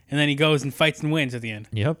ability, and then he goes and fights and wins at the end.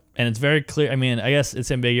 Yep. And it's very clear. I mean, I guess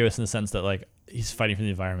it's ambiguous in the sense that like he's fighting for the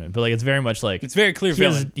environment, but like it's very much like it's very clear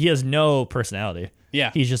villain. He has no personality.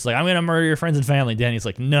 Yeah. He's just like, I'm gonna murder your friends and family. Danny's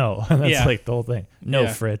like, no. That's like the whole thing. No,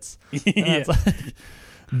 Fritz.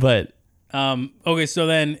 But okay, so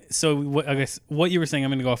I guess what you were saying,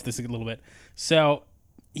 I'm gonna go off this a little bit. So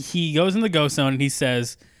he goes in the Ghost Zone and he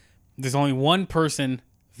says, there's only one person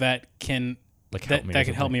that can like that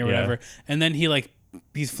can help me or whatever. And then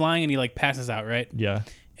he's flying and he like passes out, right? Yeah.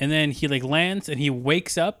 And then he like lands and he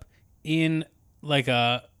wakes up in like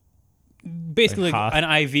a basically like an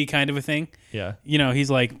IV kind of a thing. Yeah. He's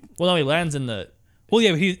like, well, no, he lands in the. Well,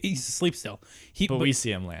 yeah, but he's asleep still. But we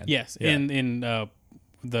see him land. Yes, in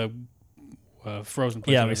the frozen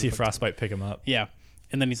place. Yeah, we see Frostbite pick him up. Yeah,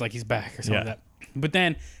 and then he's like, he's back or something like that. But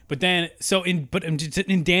then, so in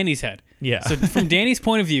Danny's head. Yeah. So from Danny's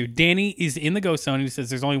point of view, Danny is in the Ghost Zone and he says,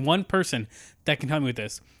 there's only one person that can help me with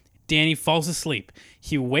this. Danny falls asleep.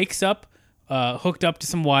 He wakes up, hooked up to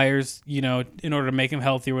some wires, in order to make him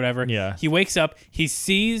healthy or whatever. Yeah. He wakes up, he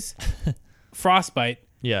sees Frostbite.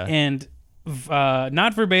 Yeah. And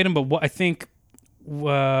not verbatim, but what I think,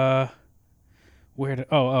 but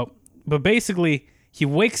basically he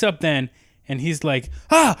wakes up then. And he's like,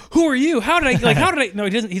 who are you? How did I, no, he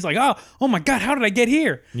doesn't. He's like, oh my God, how did I get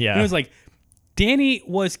here? Yeah. And it was like, Danny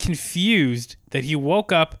was confused that he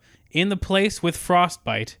woke up in the place with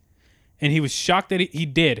Frostbite, and he was shocked that he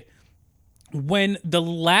did. When the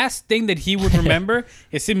last thing that he would remember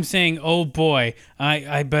is him saying, oh boy,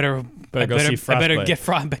 I better get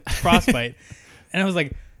Frostbite. And I was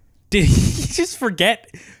like, did he just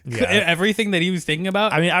forget everything that he was thinking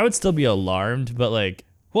about? I mean, I would still be alarmed, but like,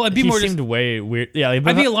 well, I'd be more seemed way weird. Yeah, I'd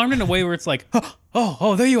be alarmed in a way where it's like,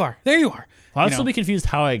 oh, there you are. Well, I'd still be confused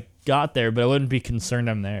how I got there, but I wouldn't be concerned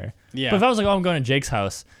I'm there. Yeah. But if I was like, I'm going to Jake's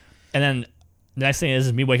house, and then the next thing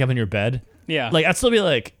is me waking up in your bed. Yeah. Like, I'd still be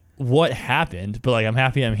like, what happened? But like, I'm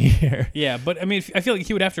happy I'm here. Yeah, but I mean, I feel like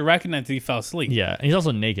he would have to recognize that he fell asleep. Yeah, and he's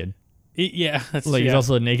also naked. That's like he's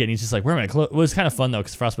also naked. And he's just like, where are my clothes? It was kind of fun though,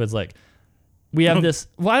 because Frostbite's like, we have this.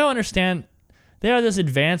 Well, I don't understand. They have this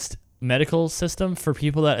advanced medical system for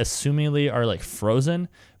people that assumingly are like frozen,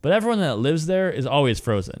 but everyone that lives there is always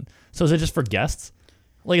frozen. So is it just for guests?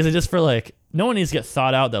 Like, is it just for like no one needs to get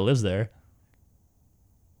thought out that lives there?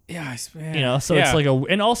 Yeah, You know, so it's like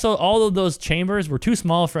and also all of those chambers were too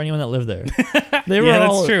small for anyone that lived there. They were Yeah,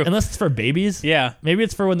 all, that's true. unless it's for babies. Yeah, Maybe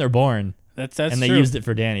it's for when they're born. that's And true. they used it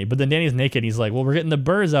for Danny. But then Danny's naked. And he's like, well, we're getting the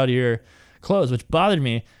burrs out of your clothes, which bothered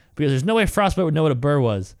me because there's no way Frostbite would know what a burr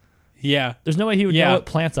was. Yeah, There's no way he would Yeah. know what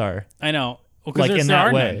plants are. I know. Well, 'cause Like, there in that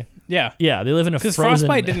are way. none. Yeah, Yeah, they live in a because frozen...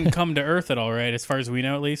 Frostbite didn't come to Earth at all, right? As far as we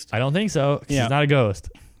know, at least. I don't think so. 'Cause Yeah. he's not a ghost.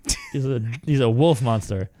 He's a wolf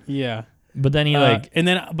monster. Yeah. But then he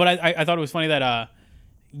but I thought it was funny that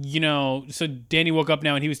so Danny woke up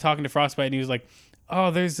now and he was talking to Frostbite and he was like,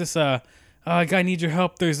 oh, there's this guy needs your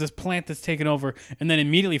help. There's this plant that's taken over, and then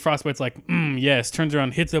immediately Frostbite's like, yes, turns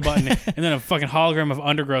around, hits the button, and then a fucking hologram of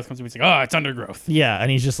Undergrowth comes up. He's like, oh, it's Undergrowth. yeah, and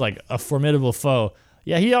he's just like a formidable foe.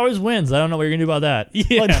 Yeah, he always wins. I don't know what you're gonna do about that.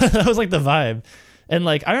 Yeah. Like, that was like the vibe. And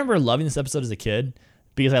like I remember loving this episode as a kid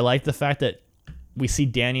because I liked the fact that we see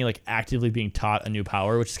Danny like actively being taught a new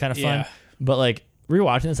power, which is kind of fun. Yeah. But like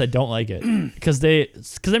rewatching this, I don't like it because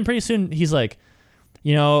then pretty soon he's like,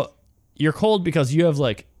 you know, you're cold because you have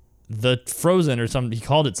like the frozen or something. He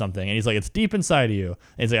called it something, and he's like, it's deep inside of you.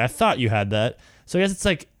 And he's like, I thought you had that. So I guess it's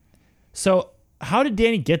like, so how did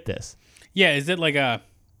Danny get this? Yeah, is it like a...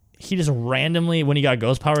 He just randomly, when he got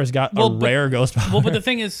ghost powers, got Well, a but- rare ghost power. Well, but the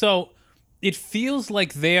thing is, so it feels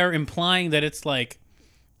like they are implying that it's like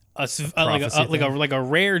like a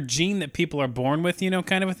rare gene that people are born with, you know,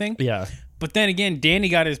 kind of a thing. yeah. But then again, Danny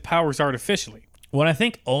got his powers artificially. When I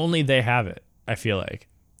think only they have it, I feel like.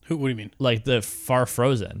 What do you mean? Like the far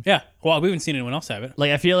frozen. Yeah. Well, we haven't seen anyone else have it.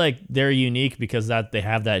 Like I feel like they're unique because that they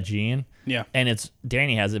have that gene. Yeah. And it's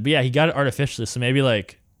Danny has it. But yeah, he got it artificially. So maybe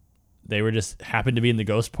like they were just happened to be in the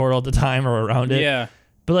ghost portal at the time or around it. Yeah.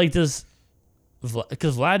 But like because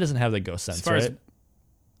Vlad doesn't have the ghost sense, As far right? as,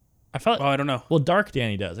 I felt I don't know. well, Dark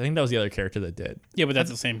Danny does. I think that was the other character that did. Yeah, but that's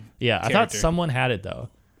the same. Yeah, I thought character. someone had it though.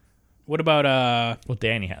 What about Well,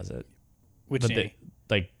 Danny has it. which But Danny?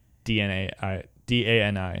 like DANI,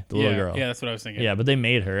 the little girl. Yeah, that's what I was thinking. Yeah, but they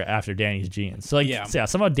made her after Danny's genes. So like, Yeah. yeah,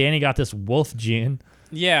 somehow Danny got this wolf gene.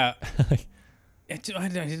 Yeah. It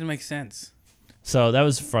didn't make sense. So that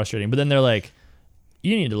was frustrating. But then they're like,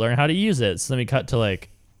 you need to learn how to use it. So then we cut to like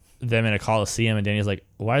them in a coliseum, and Danny's like,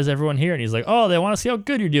 why is everyone here? And he's like, oh, they want to see how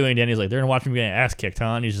good you're doing. Danny's like, they're gonna watch me get ass kicked, huh?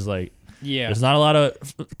 And he's just like, Yeah. there's not a lot of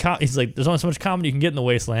he's like, there's only so much comedy you can get in the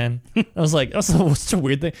wasteland. I was like, that's such a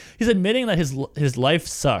weird thing. He's admitting that his life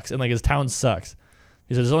sucks and like his town sucks.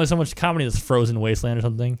 He said there's only so much comedy in this frozen wasteland or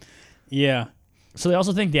something. Yeah. So they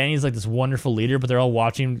also think Danny's like this wonderful leader, but they're all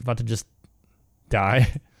watching about to just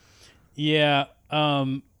die. Yeah.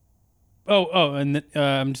 And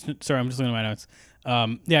I'm just looking at my notes.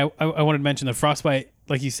 Yeah, I wanted to mention the Frostbite,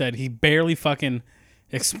 like you said, he barely fucking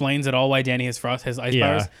explains at all why Danny has ice Yeah.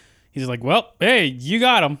 powers. He's like, well, hey, you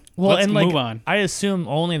got him. Well, Let's and like move on. I assume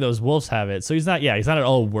only those wolves have it. So he's not at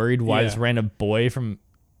all worried why Yeah. this random boy from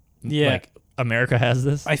Yeah. like America has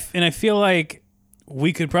this. I feel like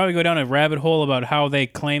we could probably go down a rabbit hole about how they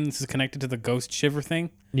claim this is connected to the ghost shiver thing,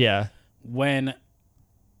 Yeah. when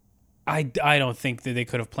I don't think that they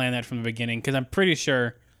could have planned that from the beginning, because I'm pretty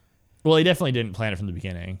sure Well, he definitely didn't plan it from the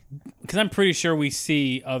beginning. we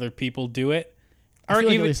see other people do it. I feel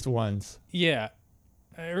like at least once. Yeah.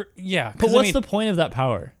 Yeah. But what's the point of that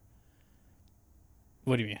power?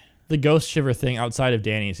 What do you mean? The ghost shiver thing outside of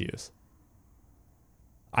Danny's use.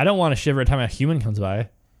 I don't want to shiver every time a human comes by.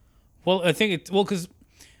 Well, I think because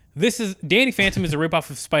this is Danny Phantom is a ripoff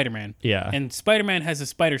of Spider-Man. Yeah. And Spider-Man has a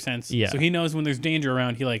spider sense. Yeah. So he knows when there's danger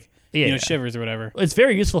around, he Yeah. shivers or whatever. It's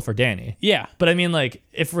very useful for Danny. Yeah. But I mean, like,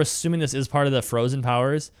 if we're assuming this is part of the frozen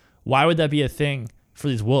powers, why would that be a thing for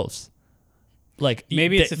these wolves? Like,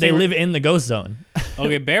 Maybe it's a they thing live in the ghost zone.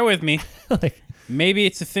 Okay, bear with me. Like, Maybe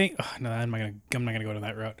it's a thing. Oh, no, I'm not gonna go down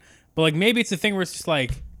that route. But like maybe it's a thing where it's just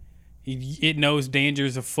like it knows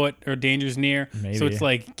dangers afoot or dangers near. Maybe. So it's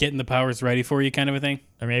like getting the powers ready for you kind of a thing.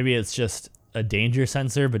 or maybe it's just a danger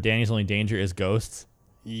sensor, but Danny's only danger is ghosts.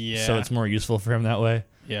 Yeah. So it's more useful for him that way.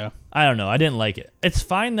 yeah. I don't know. I didn't like it. It's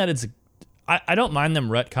fine that it's... I don't mind them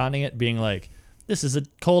retconning it, being like, this is a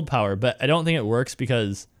cold power, but I don't think it works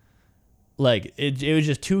because... Like, it was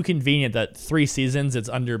just too convenient that 3 seasons it's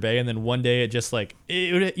under Bay, and then one day it just, like...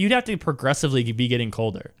 you'd have to progressively be getting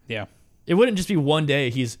colder. Yeah. It wouldn't just be one day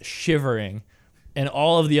he's shivering, and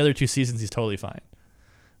all of the other 2 seasons he's totally fine.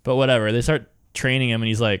 But whatever. They start training him, and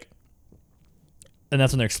he's like... And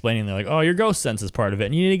that's when they're explaining. They're like, oh, your ghost sense is part of it,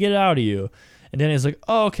 and you need to get it out of you. And then he's like,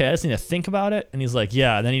 oh, okay, I just need to think about it. And he's like,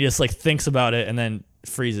 yeah. And then he just, like, thinks about it, and then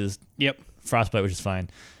freezes. Yep. Frostbite, which is fine.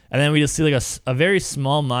 And then we just see like a very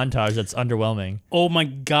small montage that's underwhelming. Oh my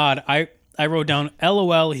god, I I wrote down,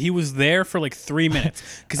 LOL, he was there for like 3 minutes.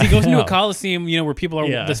 Because he goes into a coliseum, you know, where people are,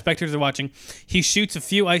 the spectators are watching. He shoots a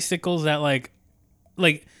few icicles at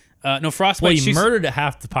Frostbite. Well, he shoots, murdered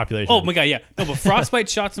half the population. Oh my god, yeah. No, but Frostbite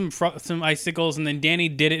shot some icicles, and then Danny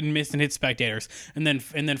did it and missed and hit spectators. And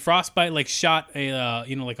then Frostbite like shot a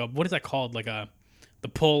what is that called? Like the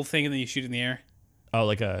pole thing, and then you shoot it in the air. Oh,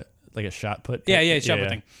 like a shot put. Yeah, shot put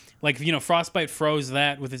thing. Like, you know, Frostbite froze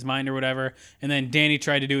that with his mind or whatever, and then Danny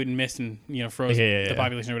tried to do it and missed and, you know, froze the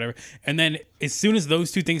population or whatever. And then as soon as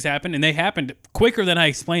those two things happened, and they happened quicker than I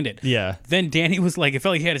explained it, then Danny was like, it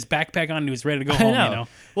felt like he had his backpack on and he was ready to go home, you know?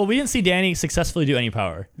 Well, we didn't see Danny successfully do any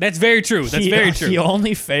power. That's very true. That's very true. He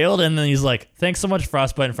only failed, and then he's like, thanks so much,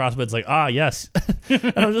 Frostbite. And Frostbite's like, yes.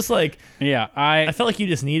 And I'm just like, I felt like you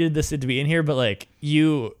just needed this to be in here, but like,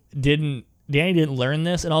 Danny didn't learn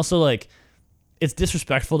this, and also like, it's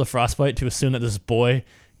disrespectful to Frostbite to assume that this boy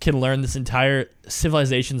can learn this entire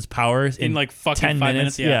civilization's powers in like fucking 10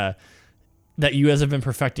 minutes. Yeah. That you guys have been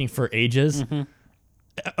perfecting for ages. Mm-hmm.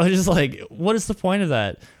 I was just like, what is the point of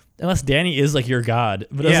that? Unless Danny is like your god.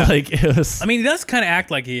 But it was. I mean, he does kind of act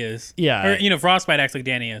like he is. Yeah. Or, you know, Frostbite acts like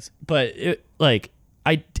Danny is. But it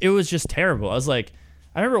was just terrible. I was like,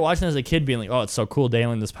 I remember watching as a kid being like, oh, it's so cool Danny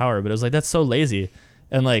learned this power. But it was like, that's so lazy.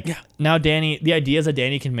 And like now Danny, the idea is that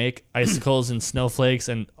Danny can make icicles and snowflakes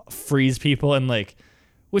and freeze people, and like,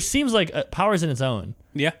 which seems like powers in its own.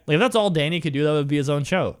 Yeah. Like if that's all Danny could do, that would be his own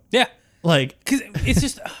show. Yeah. Like, because it's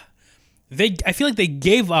just, I feel like they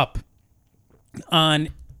gave up on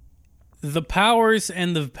the powers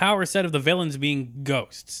and the power set of the villains being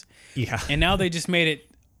ghosts. Yeah. And now they just made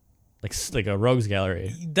it like a rogues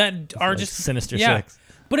gallery that are like just Sinister Six.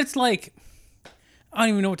 But it's like, I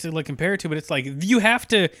don't even know what to like compare it to, but it's like you have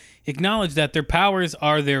to acknowledge that their powers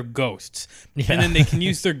are their ghosts. Yeah. And then they can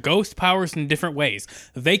use their ghost powers in different ways.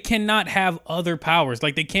 They cannot have other powers.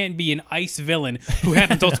 Like they can't be an ice villain who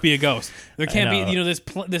happens to also be a ghost. There can't be, you know,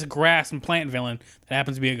 this grass and plant villain that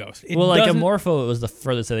happens to be a ghost. Well, like a Morpho was the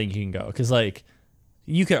furthest I think he can go, because like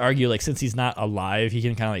you could argue like since he's not alive, he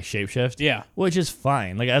can kind of like shapeshift. Yeah, which is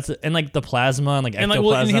fine. Like that's and like the plasma and like and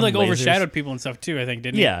ectoplasm, and he like lasers. overshadowed people and stuff too. I think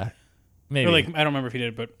didn't he? Yeah. Maybe. Or like I don't remember if he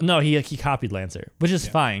did, but no, he copied Lancer, which is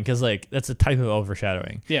fine because like that's a type of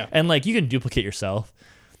overshadowing. Yeah, and like you can duplicate yourself,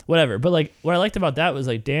 whatever. But like what I liked about that was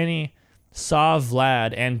like Danny saw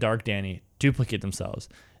Vlad and Dark Danny duplicate themselves,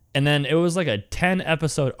 and then it was like a 10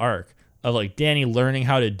 episode arc of like Danny learning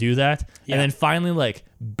how to do that, and then finally like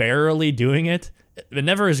barely doing it, but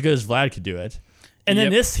never as good as Vlad could do it. And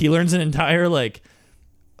then he learns an entire like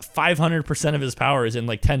 500% of his powers in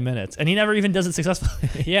like 10 minutes, and he never even does it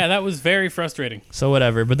successfully. Yeah, that was very frustrating. So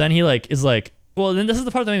whatever, but then he like is like, well, then this is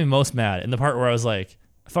the part that made me most mad, and the part where I was like,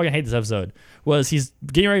 I fucking hate this episode, was he's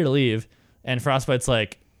getting ready to leave, and Frostbite's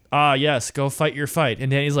like, yes, go fight your fight, and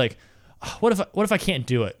Danny's like, what if I can't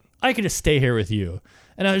do it? I could just stay here with you.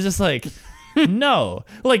 And I was just like, no.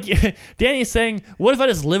 Like, Danny's saying, what if I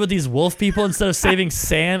just live with these wolf people instead of saving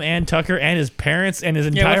Sam and Tucker and his parents and his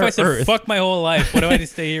entire what if I Earth? said, fuck my whole life? What do I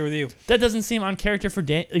just stay here with you? That doesn't seem on character for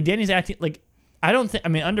Danny. Like, Danny's acting like, I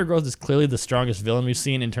mean, Undergrowth is clearly the strongest villain we've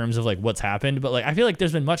seen in terms of like what's happened, but like I feel like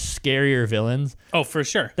there's been much scarier villains. Oh, for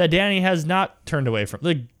sure. That Danny has not turned away from.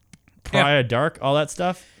 Like Pariah Dark, all that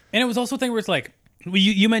stuff. And it was also a thing where it's like, well,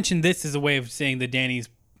 you mentioned this as a way of saying that Danny's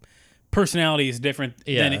personality is different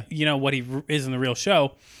than, you know, what he is in the real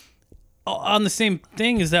show. On the same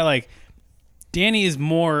thing is that like Danny is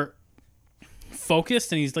more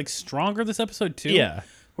focused and he's like stronger this episode too. Yeah.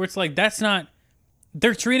 Where it's like,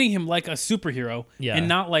 they're treating him like a superhero and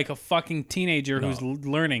not like a fucking teenager who's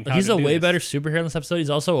learning. Like, he's a way better superhero in this episode. He's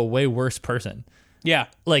also a way worse person. Yeah.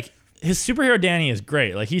 Like his superhero Danny is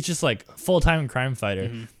great. Like he's just like full-time crime fighter.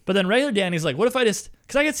 Mm-hmm. But then regular Danny's like, what if I just,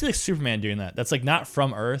 because I could see like Superman doing that. That's like not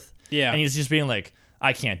from Earth. Yeah. And he's just being like,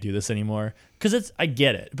 I can't do this anymore. Because I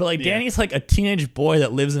get it. But like Danny's like a teenage boy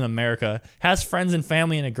that lives in America, has friends and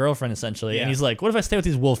family and a girlfriend essentially. Yeah. And he's like, what if I stay with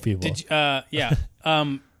these wolf people?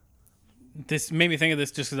 This made me think of this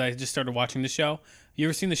just because I just started watching the show. You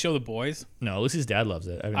ever seen the show The Boys? No, Lucy's dad loves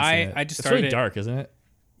it. I haven't seen it. I just it's started really dark, isn't it?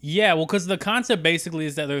 Yeah, well, because the concept basically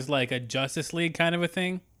is that there's like a Justice League kind of a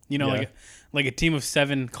thing. You know, like a team of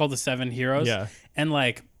 7 called the 7 Heroes. Yeah. And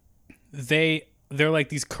like they're like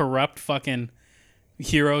these corrupt fucking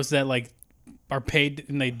heroes that like are paid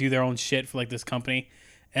and they do their own shit for like this company.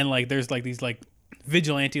 And like there's like these like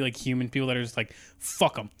vigilante like human people that are just like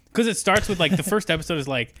fuck them. Because it starts with like the first episode is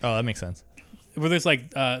like, oh, that makes sense. Where there's like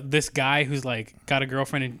this guy who's like got a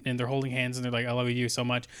girlfriend and they're holding hands and they're like, I love you so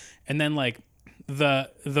much. And then like the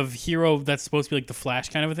hero that's supposed to be like the Flash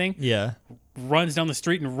kind of a thing, runs down the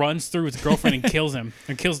street and runs through his girlfriend and kills him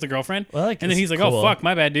and kills the girlfriend. Well, like, and then it's he's like, cool. "Oh fuck,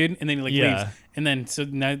 my bad, dude." And then he like Yeah. leaves. And then so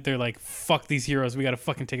now they're like, "Fuck these heroes, we gotta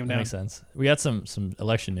fucking take them That down." makes sense. We got some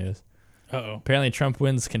election news. Uh-oh. Apparently, Trump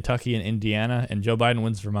wins Kentucky and Indiana, and Joe Biden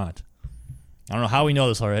wins Vermont. I don't know how we know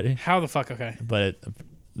this already, How the fuck? Okay. but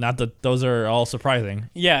not that those are all surprising.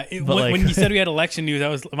 Yeah, But, when, like- when you said we had election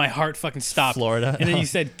news, my heart fucking stopped. Florida. And then you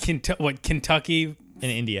said Kentucky, In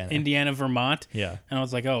Indiana. Indiana, Vermont. Yeah. And I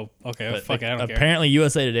was like, oh, okay, But, fuck it, I don't care. apparently,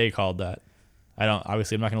 USA Today called that. I don't.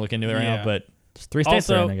 Obviously, I'm not going to look into it right Yeah. now, but there's 3 states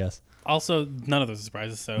Also- are in, I guess. Also, none of those are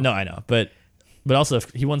surprises. So No, I know, but also if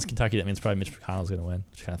he wins Kentucky, that means probably Mitch McConnell's going to win,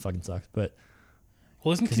 which kind of fucking sucks. well,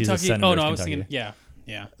 isn't 'cause he's a Kentucky? senator Oh of no, I was Kentucky. thinking.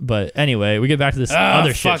 Yeah. But anyway, we get back to this Ah,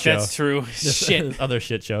 other shit fuck, show. that's true. This Shit. other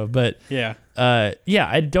shit show. But Yeah. yeah,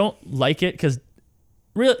 I don't like it because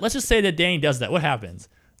really, let's just say that Danny does that. What happens?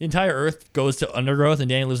 The entire Earth goes to undergrowth, and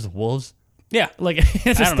Danny lives with wolves. Yeah. Like it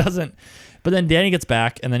don't just know. doesn't. But then Danny gets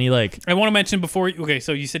back, and then he like I want to mention before. Okay,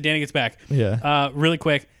 so you said Danny gets back. yeah. Really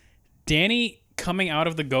quick, Danny coming out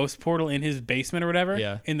of the ghost portal in his basement or whatever.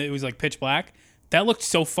 Yeah. And it was like pitch black. That looked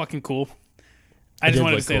so fucking cool. I It just did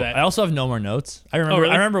wanted to look say cool. that. I also have no more notes. I remember.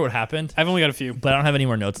 really? I remember what happened, I've only got a few. but I don't have any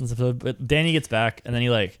more notes and stuff. But Danny gets back, and then he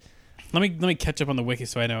like Let me catch up on the wiki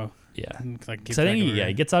so I know. yeah. So I can keep So I track think of he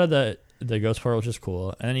it. gets out of the ghost portal, which is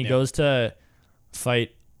cool, and then he Yeah. goes to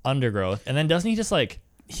fight undergrowth, and then doesn't he just like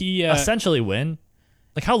He essentially win?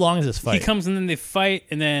 Like how long is this he fight? comes and then they fight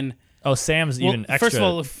and then Oh, Sam's even extra. first of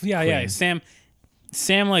all, yeah. queen.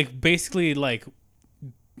 Sam like basically like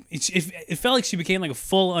it felt like she became like a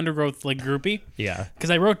full undergrowth like groupie. Yeah. Because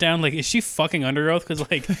I wrote down like, is she fucking undergrowth? Because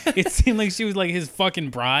like it seemed like she was like his fucking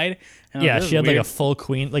bride. And I was Yeah, like, this she is had like weird. a full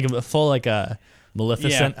queen, like a full like a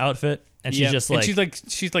Maleficent outfit, and she's Yeah. just And like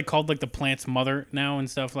she's like called like the plant's mother now and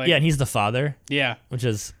stuff like. yeah, and he's the father, Yeah. which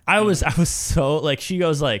is I was so like she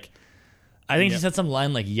goes like. I think she said some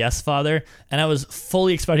line like "Yes, father," and I was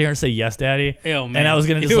fully expecting her to say "Yes, daddy." Oh, man. And I was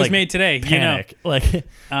gonna If just it was like made today, panic, like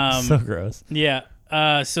so gross. Yeah.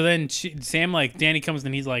 So then Sam like Danny comes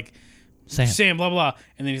and he's like, Sam. Sam, blah blah,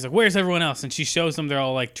 and then he's like, where's everyone else? And she shows them they're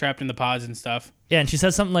all like trapped in the pods and stuff. Yeah, and she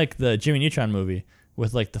says something like the Jimmy Neutron movie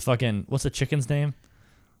with like the fucking what's the chicken's name?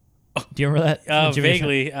 Do you remember that? The Jimmy Neutron-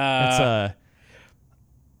 Vaguely. It's I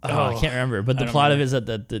can't remember. But the don't plot of it is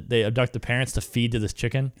that they abduct the parents to feed to this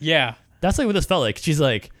chicken. Yeah. That's like what this felt like. She's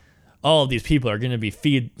like, all of these people are going to be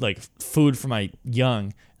food for my young.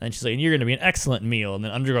 And then she's like, and you're going to be an excellent meal. And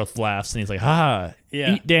then Undergrowth laughs and he's like, ha,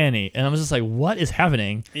 Yeah. eat Danny. And I was just like, what is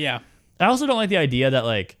happening? Yeah. I also don't like the idea that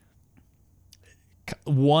like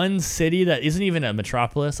one city that isn't even a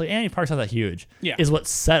metropolis, like Annie Park's not that huge, Yeah. is what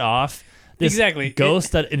set off this Exactly.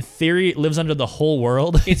 ghost that in theory lives under the whole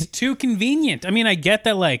world. It's too convenient. I mean, I get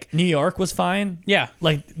that like New York was fine. yeah.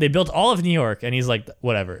 Like they built all of New York, and he's like,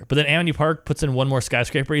 whatever. But then Amity Park puts in one more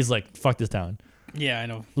skyscraper. He's like, fuck this town. Yeah, I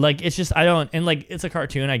know. Like it's just I don't and like it's a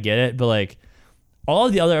cartoon. I get it, but like all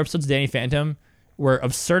of the other episodes of Danny Phantom were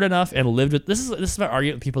absurd enough and lived with. This is my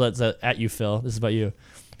argument with people that's at you, Phil. This is about you.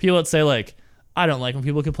 People that say like, I don't like when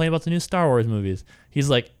people complain about the new Star Wars movies. He's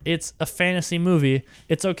like, it's a fantasy movie.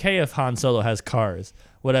 It's okay if Han Solo has cars,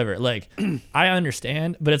 whatever. Like, I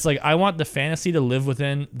understand, but it's like I want the fantasy to live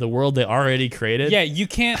within the world they already created. Yeah, you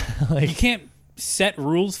can't Like- you can't set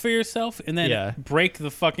rules for yourself and then Yeah. break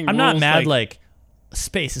the fucking I'm rules. not mad like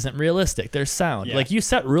space isn't realistic. There's sound. Yeah. Like you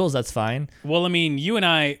set rules, that's fine. well, I mean, you and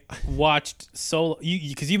I watched Solo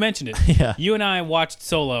because you mentioned it. Yeah. You and I watched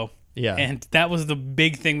Solo. Yeah. And that was the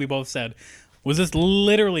big thing we both said. Was this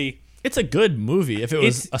literally It's a good movie if it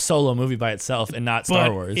was It's- a solo movie by itself and not but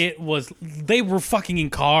Star Wars. it was they were fucking in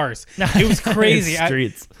cars. It was crazy.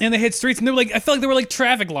 Streets. And they hit streets and they were like I felt like there were like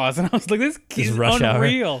traffic laws and I was like this Just is rush hour.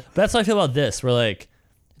 unreal. But that's how I feel about this. We're like,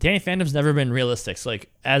 Danny Phantom's never been realistic. So like,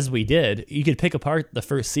 as we did, you could pick apart the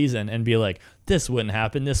first season and be like, this wouldn't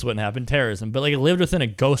happen, terrorism. But like, it lived within a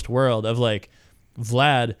ghost world of like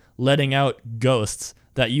Vlad letting out ghosts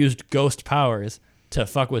that used ghost powers to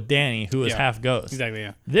fuck with Danny, who was Yeah. half ghost. Exactly,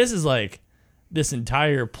 yeah. This is like this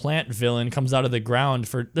entire plant villain comes out of the ground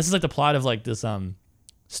for this is like the plot of like this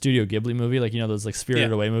Studio Ghibli movie, like you know those like Spirited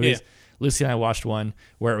Yeah, Away movies. yeah. Lucy and I watched one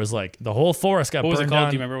where it was like the whole forest got What was it burned called? down.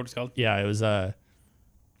 Do you remember what it's called? Yeah, it was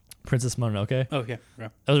Princess Mononoke. Oh yeah.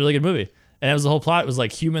 That was a really good movie. And it was the whole plot was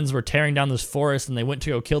like humans were tearing down this forest and they went to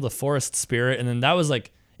go kill the forest spirit, and then that was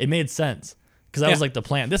like it made sense because that was Yeah. like the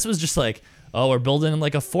plan. This was just like, oh, we're building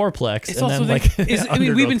like a fourplex, It's and also then like like I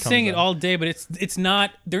mean we've been undergrowth saying comes it up. all day, but it's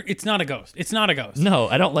not there. It's not a ghost. It's not a ghost. No,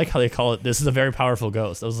 I don't like how they call it. This is a very powerful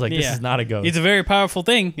ghost. I was like, this Yeah. is not a ghost. It's a very powerful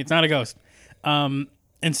thing. It's not a ghost.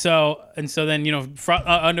 And so then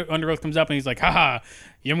Undergrowth comes up and he's like, haha,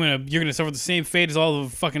 you're gonna suffer the same fate as all the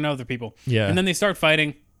fucking other people. Yeah. And then they start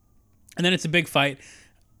fighting, and then it's a big fight.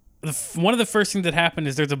 One of the first things that happened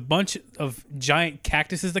is there's a bunch of giant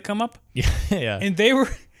cactuses that come up, Yeah. and they were.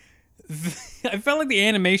 I felt like the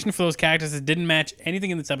animation for those cactuses didn't match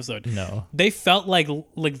anything in this episode. No. They felt like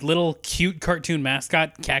little cute cartoon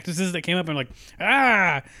mascot cactuses that came up and were like,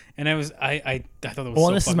 ah, and I thought that was Well,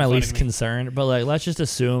 so this is fucking my funny least to me. concern, but like, let's just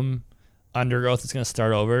assume Undergrowth is going to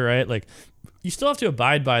start over, right? Like, you still have to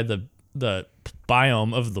abide by the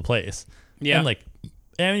biome of the place. Yeah. And like,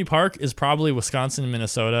 Amity Park is probably Wisconsin,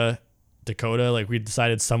 Minnesota, Dakota. Like, we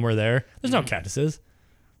decided somewhere there. There's no cactuses.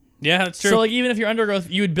 Yeah, that's true. So like, even if you're Undergrowth,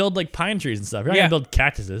 you would build like pine trees and stuff. You're not Yeah. gonna build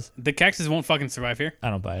cactuses. The cactuses won't fucking survive here.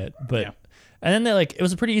 I don't buy it. But Yeah. and then it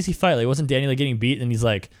was a pretty easy fight. Like, wasn't Danny like getting beat and he's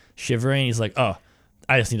like shivering? He's like, oh,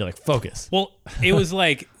 I just need to like focus. Well, it was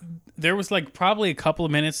like there was like probably a couple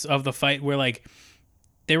of minutes of the fight where like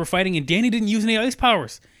they were fighting and Danny didn't use any ice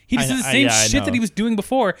powers. He just I did the know- same yeah, I shit that know. he was doing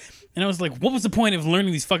before. And I was like, what was the point of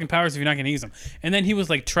learning these fucking powers if you're not going to use them? And then he was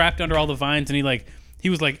like trapped under all the vines and he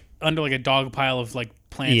was like under like a dog pile of like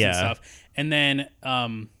plants and Yeah. stuff. And then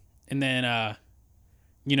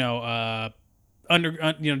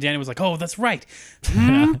Danny was like, "Oh, that's right."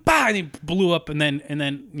 Bah! And he blew up and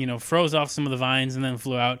then froze off some of the vines and then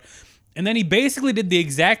flew out. And then he basically did the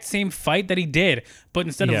exact same fight that he did, but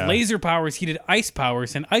instead Yeah. of laser powers, he did ice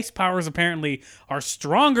powers. And ice powers apparently are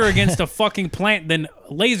stronger against a fucking plant than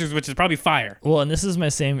lasers, which is probably fire. Well, and this is my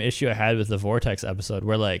same issue I had with the Vortex episode,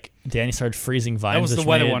 where like Danny started freezing vines. was the which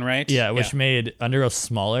weather made- one, right? Yeah, which Yeah. made Undergrowth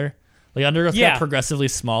smaller. Like Undergrowth Yeah. got progressively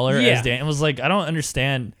smaller Yeah. as Danny. It was like, I don't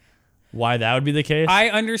understand why that would be the case. I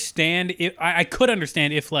understand if I could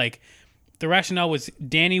understand if like the rationale was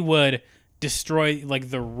Danny would destroy like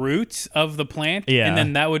the roots of the plant, Yeah. and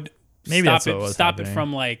then that would Maybe stop that's what it was stop it happening.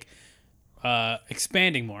 from like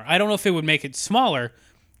expanding more. I don't know if it would make it smaller,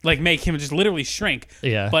 like make him just literally shrink.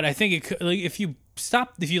 Yeah. But I think it could, like, if you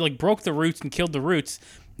like broke the roots and killed the roots,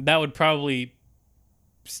 that would probably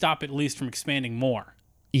stop it at least from expanding more.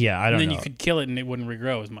 yeah, I And don't then know. you could kill it and it wouldn't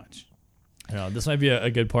regrow as much. I don't know. This might be a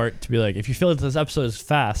good part to be like, if you feel that this episode is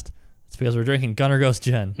fast, it's because we're drinking Gunner Ghost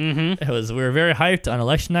Gin. Mm-hmm. We were very hyped on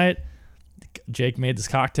election night. Jake made this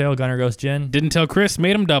cocktail, Gunner Ghost Gin. Didn't tell Chris,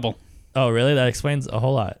 made him double. Oh, really? That explains a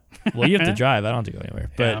whole lot. Well, you have to drive. I don't have to go anywhere.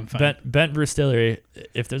 But I'm fine. Bent Brew Distillery,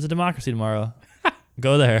 if there's a democracy tomorrow,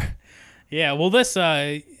 go there. Yeah, well, this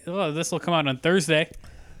will come out on Thursday,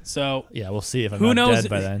 so Yeah, we'll see if I'm who not knows? dead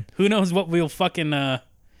by then. Who knows what we'll fucking?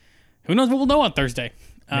 Who knows what we'll know on Thursday?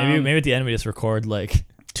 Maybe at the end we just record like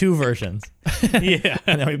 2 versions, Yeah.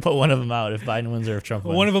 and then we put one of them out if Biden wins or if Trump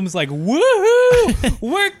wins. One of them's like, "Woohoo,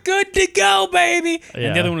 we're good to go, baby," and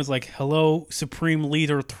Yeah. the other one was like, "Hello, Supreme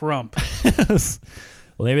Leader Trump."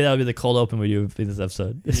 Well, maybe that would be the cold open we do for this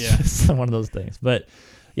episode. It's Yeah. just one of those things. But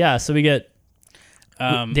yeah, so we get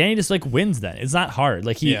Danny just like wins. Then it's not hard.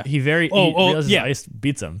 Like he Yeah. he Oh, realizes yeah. ice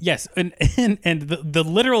beats him. Yes, and the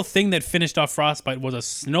literal thing that finished off Frostbite was a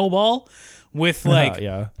snowball with like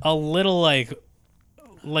yeah. a little like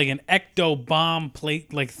an ecto bomb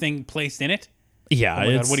plate like thing placed in it. Yeah. Oh my God,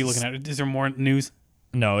 it's- what are you looking at? Is there more news?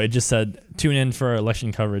 No, it just said tune in for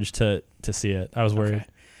election coverage to see it. I was worried. Okay.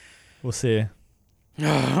 We'll see.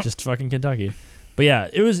 Just fucking Kentucky. But yeah,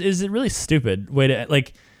 is it really stupid way to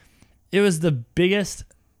like. It was the biggest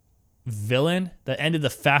villain that ended the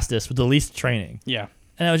fastest with the least training. Yeah.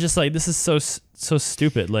 And I was just like, this is so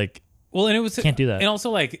stupid. Like, Well, and it was Can't do that. And also,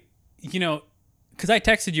 like, because I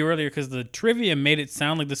texted you earlier because the trivia made it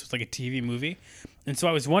sound like this was like a TV movie, and so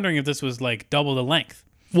I was wondering if this was like double the length.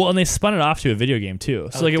 well, and they spun it off to a video game too.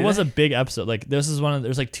 So like, it did was they? a big episode. Like, this is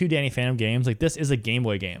there's like 2 Danny Phantom games. Like, this is a Game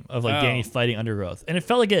Boy game of like Oh. Danny fighting Undergrowth, and it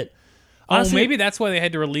felt like it. Oh, Honestly, maybe that's why they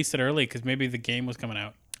had to release it early because maybe the game was coming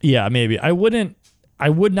out. Yeah, maybe. I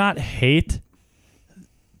would not hate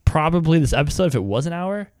probably this episode if it was an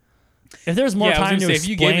hour. If there was more yeah, I was time gonna to say if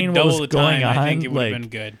you gave explain it what double was the going time, on, I think it would like, have been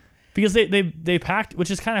good. because they packed,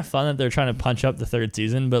 which is kind of fun that they're trying to punch up the 3rd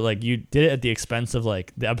season, but like you did it at the expense of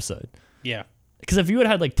like the episode. Yeah. Because if you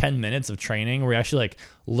had like 10 minutes of training where you actually like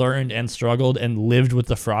learned and struggled and lived with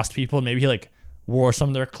the Frost people, maybe he like wore some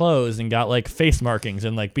of their clothes and got like face markings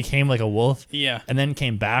and like became like a wolf, Yeah. and then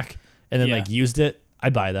came back and then Yeah. like used it, I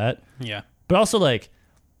buy that. Yeah. But also, like,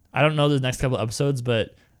 I don't know the next couple episodes,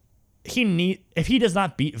 but if he does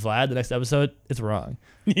not beat Vlad the next episode, it's wrong.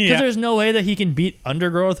 Because Yeah. there's no way that he can beat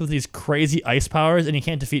Undergrowth with these crazy ice powers and he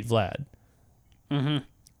can't defeat Vlad. Mm-hmm.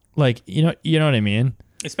 Like, you know what I mean?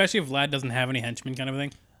 Especially if Vlad doesn't have any henchmen, kind of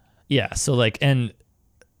thing. Yeah. So like, and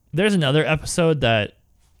there's another episode that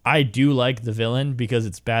I do like the villain because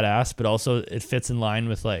it's badass, but also it fits in line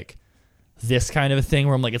with like this kind of a thing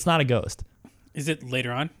where I'm like, it's not a ghost. Is it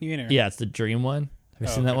later on? You mean, or? Yeah, it's the dream one. Have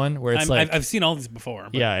you seen that okay. one where it's I've seen all these before.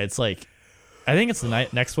 But yeah, it's like, I think it's the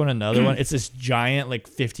next one, another one. It's this giant, like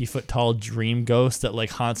 50-foot tall dream ghost that like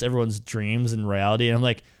haunts everyone's dreams and reality. And I'm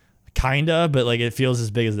like, kinda, but like it feels as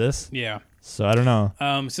big as this. Yeah. So I don't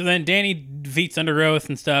know. So then Danny defeats Undergrowth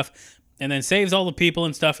and stuff, and then saves all the people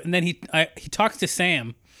and stuff. And then he talks to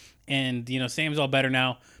Sam, and Sam's all better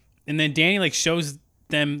now. And then Danny like shows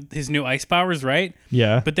them his new ice powers, right?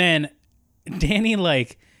 Yeah. But then Danny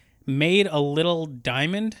like made a little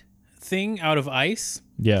diamond thing out of ice,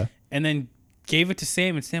 Yeah. and then gave it to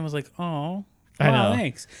Sam, and Sam was like, "Oh, I wow, know.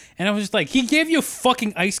 thanks." And I was just like, "He gave you a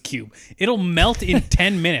fucking ice cube. It'll melt in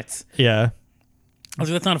 10 minutes." Yeah. I was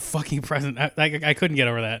like, "That's not a fucking present." I couldn't get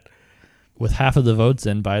over that. With half of the votes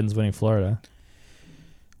in, Biden's winning Florida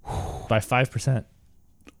by 5%.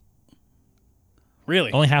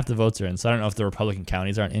 Really? Only half the votes are in, so I don't know if the Republican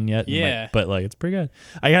counties aren't in yet. Yeah. But like it's pretty good.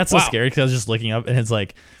 I got so Wow. scared because I was just looking up and it's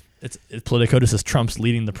like, it's Politico just says Trump's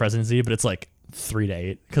leading the presidency, but it's like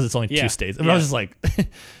 3-8 because it's only Yeah. 2 states. And Yeah. I was just like,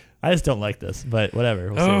 I just don't like this, but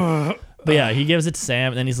whatever. We'll see. But yeah, he gives it to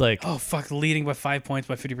Sam, and then he's like, Oh fuck! Leading by 5 points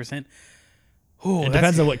by 50%. Oh, it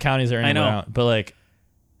depends on what counties are in I and know. out. But like,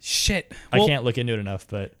 shit. I Well, can't look into it enough.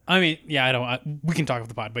 But I mean, yeah, I don't. We can talk off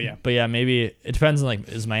the pod, but yeah. yeah, maybe it depends on like,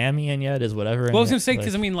 is Miami in yet? Is whatever. Well, I was gonna say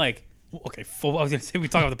because I mean, like, okay, I was gonna say we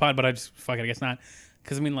talk off the pod, but I just fuck it, I guess not.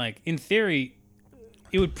 Because I mean, like, in theory,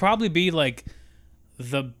 it would probably be like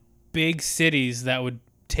the big cities that would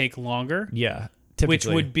take longer, yeah, which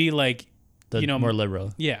typically, would be like, the more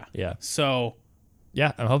liberal. yeah, Yeah, So,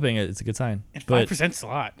 yeah. I'm hoping it's a good sign. and But 5%'s a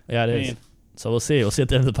lot. yeah, it I is. mean, So we'll see. We'll see at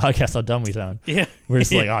the end of the podcast how dumb we sound. yeah, We're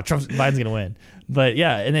just like, oh, Biden's gonna win. But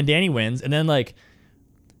yeah, and then Danny wins, and then like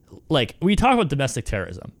we talk about domestic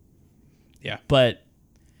terrorism, yeah, but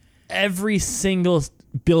every single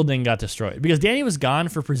building got destroyed because Danny was gone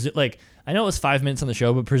for like I know it was 5 minutes on the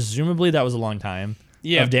show, but presumably that was a long time.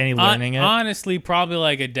 yeah. Of Danny learning it. Honestly, probably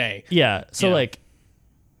like a day. Yeah. So Yeah. like,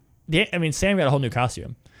 I mean, Sam got a whole new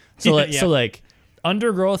costume. So like, Yeah. so like,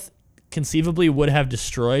 Undergrowth conceivably would have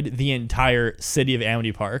destroyed the entire city of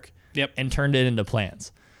Amity Park. Yep. And turned it into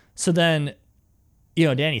plants. So then,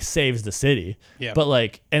 Danny saves the city. Yeah. But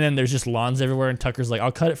like, and then there's just lawns everywhere, and Tucker's like,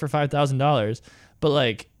 I'll cut it for $5,000. But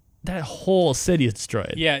like, that whole city is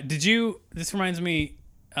destroyed. Yeah. This reminds me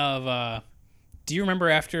of. Do you remember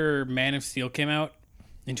after Man of Steel came out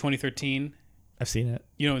in 2013? I've seen it.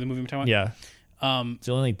 You know the movie I'm talking about? Yeah. Um, It's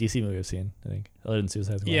the only like, DC movie I've seen, I think, other than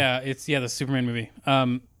Suicide Squad. Yeah, it's the Superman movie.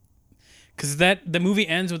 Because the movie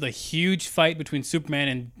ends with a huge fight between Superman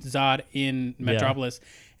and Zod in Metropolis,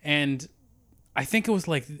 and I think it was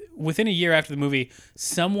like within a year after the movie,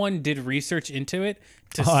 someone did research into it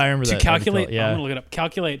to I remember to that calculate. article, yeah. I'm gonna look it up.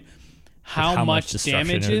 Calculate how how much much destruction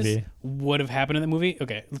it would damages be. would have happened in the movie.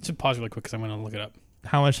 Okay, let's just pause really quick because I'm gonna look it up.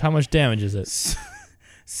 How much damage is it?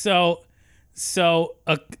 So,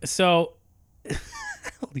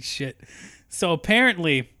 holy shit. So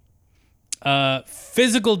apparently,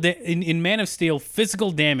 in Man of Steel,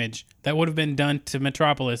 physical damage that would have been done to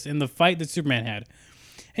Metropolis in the fight that Superman had.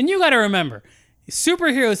 And you got to remember,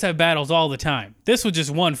 superheroes have battles all the time. This was just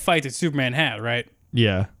one fight that Superman had, right?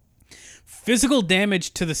 Yeah. Physical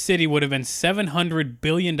damage to the city would have been $700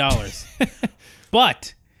 billion.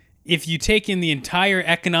 But if you take in the entire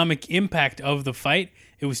economic impact of the fight,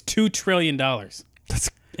 it was $2 trillion. That's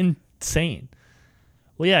insane.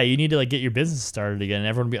 Well, yeah, you need to like get your business started again, and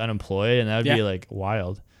everyone would be unemployed, and that would be Yeah. like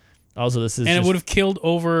wild. Also, this is And just, it would have killed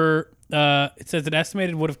over, it says it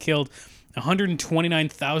estimated would have killed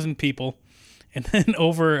 129,000 people, and then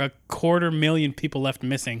over 250,000 people left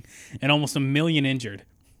missing, and almost 1 million injured.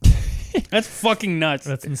 That's fucking nuts.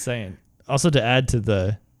 that's insane. Also, to add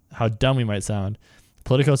to how dumb we might sound,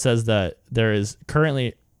 Politico says that there is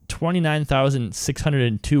currently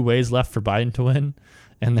 29,602 ways left for Biden to win,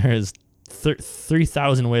 and there is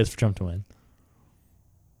 3,000 ways for Trump to win.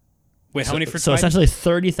 Wait, how many for So Biden? essentially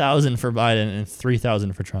 30,000 for Biden and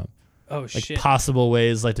 3,000 for Trump. Oh, Like shit. possible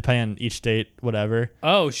ways, like depending on each state, whatever.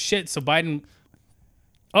 Oh, shit. So Biden...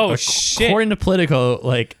 Oh, shit. According to Politico,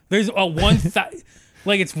 like There's a 1,000...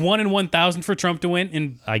 like, it's 1 in 1,000 for Trump to win,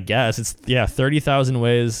 and I guess it's 30,000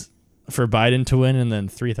 ways for Biden to win, and then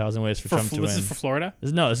 3,000 ways for Trump to win. this is for Florida?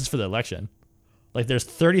 No, this is for the election. Like there's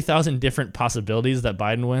 30,000 different possibilities that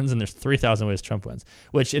Biden wins, and there's 3,000 ways Trump wins.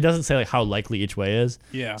 Which it doesn't say like how likely each way is.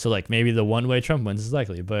 Yeah. So like maybe the one way Trump wins is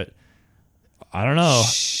likely, but I don't know.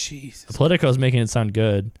 Jesus. Politico's making it sound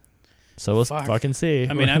good, so we'll Fuck. fucking see.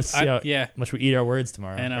 I mean, We'll see how yeah. much we eat our words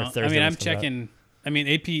tomorrow. I or know. Thursday I mean, when I'm this comes out. checking... I mean,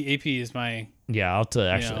 AP is my. Yeah, I'll have to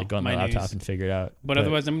actually go on my laptop news. and figure it out. But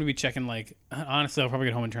otherwise, I'm gonna be checking like. Honestly, I'll probably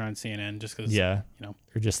get home and turn on CNN just because. Yeah.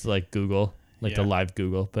 Or just like Google, like the Yeah. live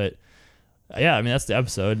Google. But yeah, I mean that's the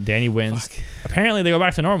episode. Danny wins. Fuck. Apparently, they go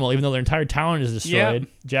back to normal, even though their entire town is destroyed. Yep.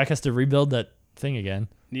 Jack has to rebuild that thing again.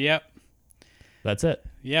 Yep. That's it.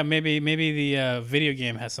 Yeah, maybe the video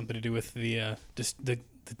game has something to do with the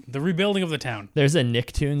rebuilding of the town. There's a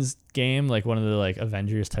Nicktoons game, like one of the like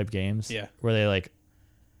Avengers type games. Yeah. Where they like,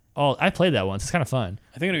 I played that once. It's kind of fun.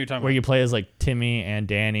 I think I know what you're talking Where about. you play as like Timmy and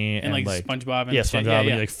Danny And like SpongeBob and yeah, shit. SpongeBob and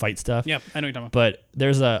you like fight stuff. Yeah, I know what you're talking about. But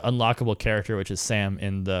there's a unlockable character which is Sam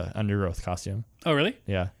in the Undergrowth costume. Oh, really?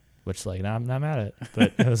 Yeah, which like I'm not mad at it,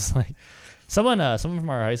 but it was like someone from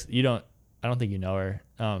our high school. I don't think you know her.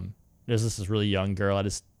 There's this really young girl. I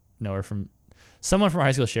just know her from someone from our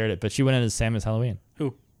high school shared it, but she went in as Sam as Halloween.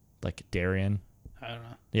 Who? Like Darian. I don't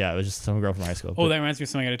know. Yeah, it was just some girl from high school. Oh, that reminds me of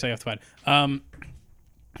something I got to tell you off the pod.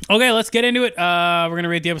 Okay, let's get into it. We're going to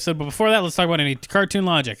rate the episode, but before that, let's talk about any cartoon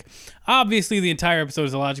logic. Obviously, the entire episode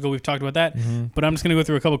is illogical. We've talked about that, but I'm just going to go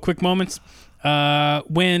through a couple quick moments.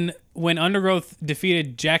 When Undergrowth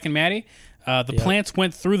defeated Jack and Maddie, the plants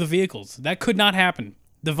went through the vehicles. That could not happen.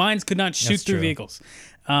 The vines could not shoot That's through true. vehicles.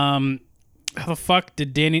 How the fuck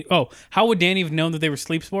did Danny... Oh, how would Danny have known that they were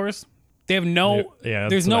sleep spores? They have no... Yeah,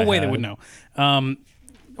 there's that's no what I way they had. would know.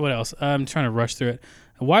 What else? I'm trying to rush through it.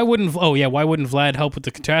 Why wouldn't Vlad help with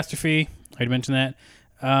the catastrophe? I'd mentioned that.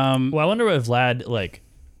 Well, I wonder what Vlad like.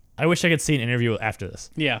 I wish I could see an interview after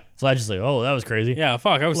this. Yeah. Vlad just like, oh, that was crazy. Yeah,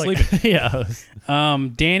 fuck, I was Like, sleeping. yeah.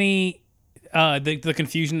 Danny, the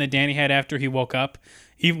confusion that Danny had after he woke up,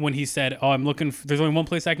 even when he said, oh, I'm looking, there's only one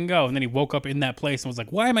place I can go. And then he woke up in that place and was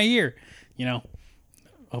like, why am I here? You know?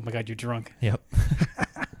 Oh my God, you're drunk. Yep.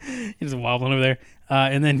 He's wobbling over there.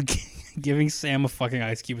 And then giving Sam a fucking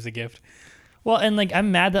ice cube as a gift. Well, and like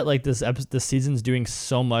I'm mad that like this season's doing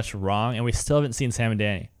so much wrong, and we still haven't seen Sam and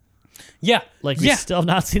Danny. Yeah. Like we yeah. still have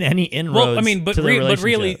not seen any inroads. Well, I mean, but to their really,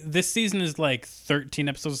 relationship. this season is like 13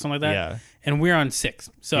 episodes or something like that. Yeah. And we're on 6.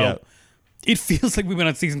 So Yeah. it feels like we've been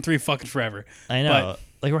on season 3 fucking forever. I know.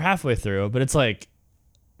 Like we're halfway through, but it's like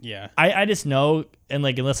Yeah. I just know, and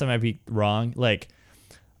like unless I might be wrong, like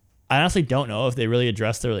I honestly don't know if they really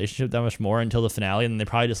address the relationship that much more until the finale, and they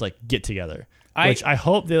probably just like get together. Which I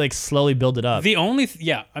hope they like slowly build it up. The only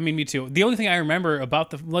I mean, me too. The only thing I remember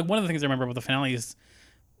about one of the things I remember about the finale is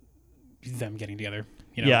them getting together.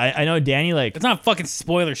 You know? Yeah, I know Danny like It's not fucking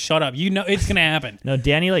spoiler. Shut up. You know it's gonna happen. no,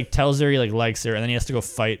 Danny like tells her he like likes her, and then he has to go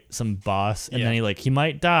fight some boss, and Yeah. then he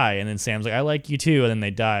might die, and then Sam's like I like you too, and then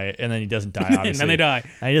they die, and then he doesn't die obviously. And then they die.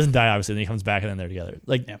 And he doesn't die obviously, and then he comes back, and then they're together.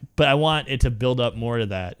 Like, Yeah. but I want it to build up more to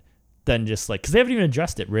that than just like because they haven't even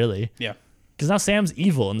addressed it really. Yeah. Because now Sam's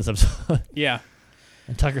evil in this episode, Yeah.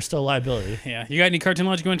 and Tucker's still a liability. Yeah. You got any cartoon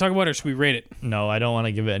logic you want to talk about, or should we rate it? No, I don't want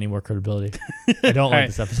to give it any more credibility. I don't like right.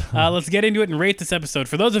 this episode. Let's get into it and rate this episode.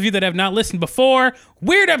 For those of you that have not listened before,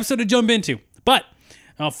 weird episode to jump into. But,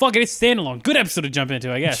 fuck it, it's standalone. Good episode to jump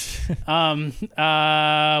into, I guess.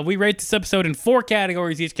 We rate this episode in 4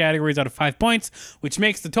 categories. Each category is out of 5 points, which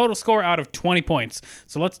makes the total score out of 20 points.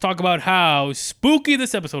 So let's talk about how spooky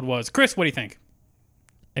this episode was. Chris, what do you think?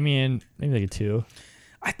 I mean, maybe like a 2.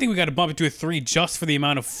 I think we got to bump it to a 3 just for the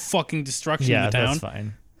amount of fucking destruction Yeah, in the town. that's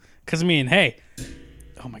fine. Because, I mean, hey.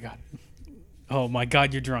 Oh, my God. Oh, my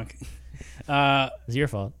God, you're drunk. It's your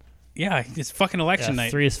fault. Yeah, it's fucking election Yeah,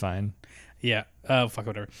 night. 3 is fine. Yeah. Fuck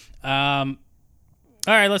whatever. All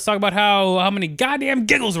right, let's talk about how many goddamn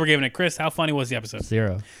giggles we're giving it. Chris, how funny was the episode?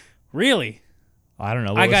 0. Really? I don't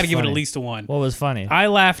know. I got to give it at least a 1. What was funny? I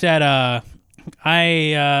laughed at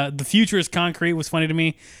the future is concrete was funny to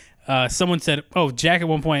me. Someone said, "Oh, Jack" at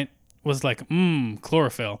one point was like,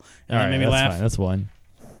 chlorophyll," and that made me that's laugh. fine. That's 1.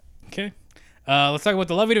 Okay. Let's talk about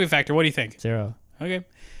the lovey-dovey factor. What do you think? 0. Okay.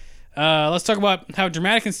 Let's talk about how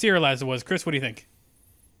dramatic and serialized it was. Chris, what do you think?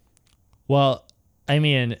 Well, I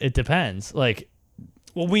mean, it depends. Like,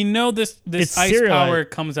 Well, we know this It's ice serialized. power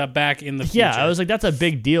comes up back in the future. yeah, I was like, that's a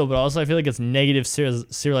big deal, but also I feel like it's negative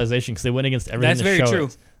serialization because they went against everything. That's the very show true.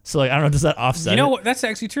 is. So like, I don't know, does that offset? You know it? what? That's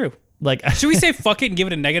actually true. Like, Should we say fuck it and give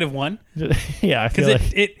it a -1? yeah, I feel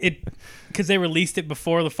Because like, because they released it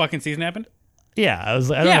before the fucking season happened. yeah, I was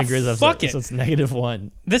like, I don't Yeah, agree with that. fuck it. So it's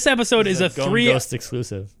 -1. This episode is a Like, Go 3. Ghost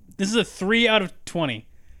exclusive. This is a 3 out of 20.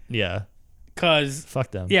 Yeah, Cause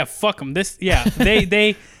fuck them. yeah, fuck them.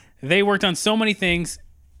 They worked on so many things.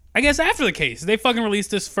 I guess after the case, they fucking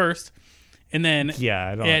released this first, and then Yeah,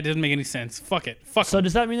 I don't. it doesn't make any sense. Fuck it. Fuck. So 'em.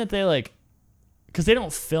 does that mean that they like, because they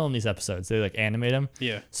don't film these episodes, they like animate them?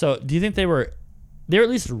 Yeah. So do you think they were at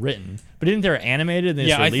least written, but do you think they were animated and they Yeah,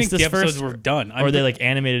 just I think released the this episodes first? were done. Or they like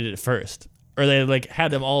animated it first? or they like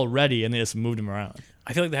had them all ready and they just moved them around.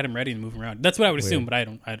 I feel like they had him ready and moving around. That's what I would assume, but I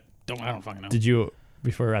don't fucking know. Did you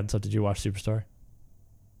before we wrap this up? Did you watch Superstore?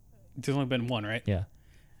 There's only been one, right? Yeah.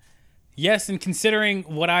 Yes, and considering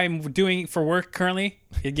what I'm doing for work currently,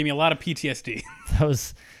 it gave me a lot of PTSD.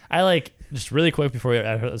 I like just really quick before we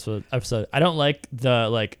end this episode. I don't like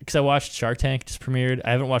because I watched Shark Tank just premiered.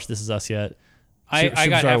 I haven't watched This Is Us yet. I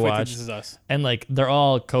got halfway through watched, This Is Us. and like they're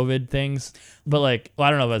all COVID things, but like, well, I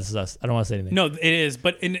don't know about This Is Us. I don't want to say anything. No, it is,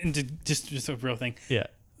 but just a real thing. Yeah.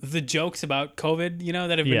 The jokes about COVID,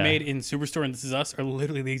 that have been made in Superstore and This Is Us are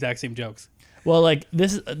literally the exact same jokes. Well, like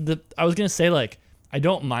this is I was gonna say like I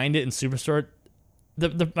don't mind it in Superstore.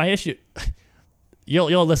 My issue.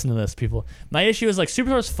 You'll listen to this, people. My issue is like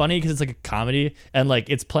Superstore is funny because it's like a comedy and like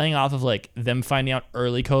it's playing off of like them finding out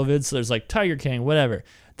early COVID. So there's like Tiger King, whatever.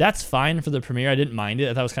 That's fine for the premiere. I didn't mind it.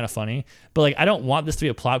 I thought it was kind of funny. But like I don't want this to be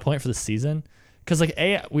a plot point for the season because like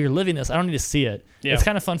we're living this. I don't need to see it. Yeah. It's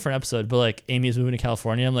kind of fun for an episode. But like Amy's moving to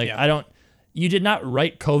California. I'm like You did not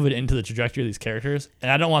write COVID into the trajectory of these characters,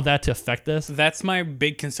 and I don't want that to affect this. That's my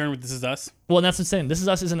big concern with This Is Us. Well, and that's what I'm saying. This Is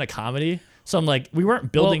Us isn't a comedy, so I'm like, we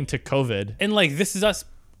weren't building to COVID. And like, This Is Us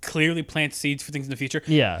clearly plants seeds for things in the future.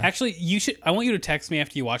 Yeah. Actually, I want you to text me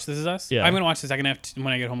after you watch This Is Us. Yeah. I'm gonna watch the second half when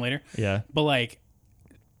I get home later. Yeah. But like,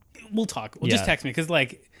 we'll talk. Just text me because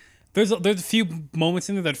like, there's a few moments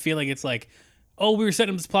in there that feel like it's like, oh, we were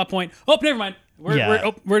setting up this plot point. Oh, never mind. We're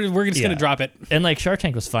just gonna drop it. And like Shark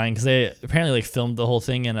Tank was fine because they apparently like filmed the whole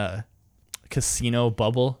thing in a casino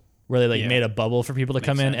bubble where they like made a bubble for people to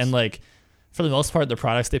come in, and like for the most part the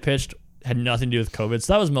products they pitched had nothing to do with COVID,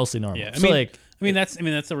 so that was mostly normal. Yeah, I mean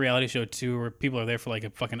that's a reality show too, where people are there for like a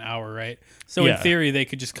fucking hour, right? So in theory they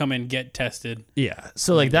could just come in, get tested. Yeah.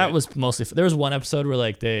 So like that was mostly. There was one episode where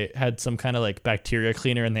like they had some kind of like bacteria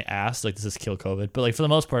cleaner and they asked like, does this kill COVID? But like for the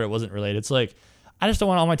most part it wasn't related. It's like I just don't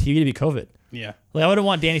want all my TV to be COVID. Yeah. Like I wouldn't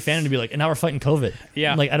want Danny Phantom to be like, and now we're fighting COVID.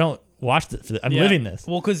 Yeah. Like I don't watch this. I'm living this.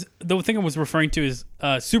 Well, because the thing I was referring to is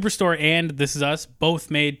Superstore and This Is Us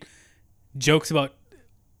both made jokes about,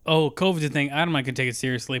 COVID's a thing. I'm not gonna take it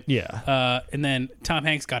seriously. Yeah. And then Tom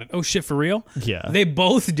Hanks got it. Oh shit, for real? Yeah. They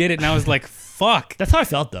both did it, and I was like, fuck. That's how I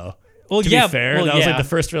felt though. Well, to be fair, that was like the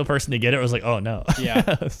first real person to get it. I was like, oh no.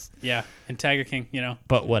 Yeah. Yeah. And Tiger King,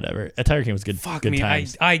 But whatever. Tiger King was good. Fuck good me.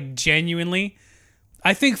 Times. I genuinely.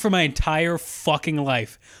 I think for my entire fucking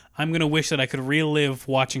life, I'm gonna wish that I could relive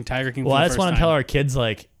watching Tiger King. Well, for the I just first want to time. tell our kids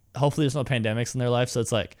like, hopefully there's no pandemics in their life, so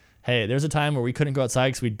it's like, hey, there's a time where we couldn't go outside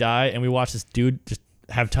because we'd die, and we watched this dude just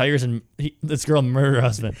have tigers and this girl murder her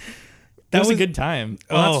husband. That was a good time.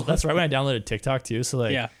 Well, that's right when I downloaded TikTok too. So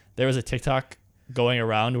like, there was a TikTok going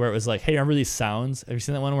around where it was like, hey, remember these sounds? Have you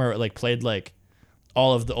seen that one where it like played like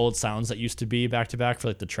all of the old sounds that used to be back to back for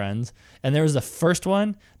like the trends? And there was the first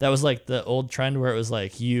one that was like the old trend where it was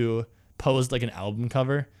like you posed like an album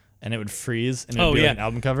cover and it would freeze and it would be like an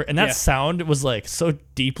album cover. And that sound was like so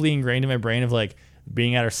deeply ingrained in my brain of like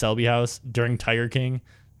being at our Selby house during Tiger King.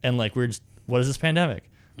 And like, we're just, what is this pandemic?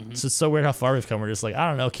 Mm-hmm. So it's so weird how far we've come. We're just like, I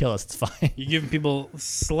don't know, kill us. It's fine. You're giving people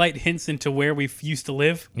slight hints into where we used to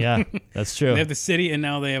live. Yeah, that's true. They have the city and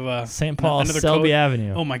now they have St. Paul, Selby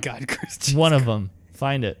Avenue. Oh my God, Chris. One of them.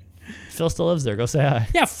 Find it. Phil still lives there. Go say hi.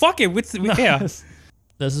 Yeah, fuck it. This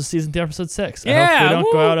is season 2, episode 6. Yeah, I hope we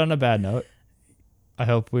don't go out on a bad note. I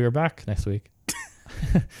hope we are back next week.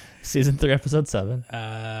 Season 3, episode 7.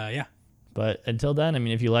 Yeah. But until then, I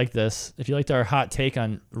mean, if you like this, if you liked our hot take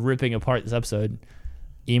on ripping apart this episode,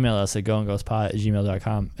 email us at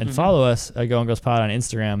goandghostpod@gmail.com and follow us at goandghostpod on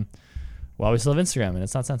Instagram. Well, we still have Instagram and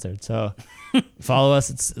it's not censored. So follow us.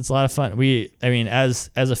 It's a lot of fun. As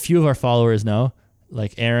a few of our followers know,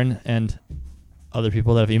 like Aaron and other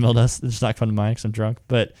people that have emailed us, it's just not fun to mine because I'm drunk,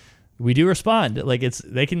 but we do respond. Like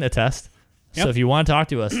they can attest. Yep. So if you want to talk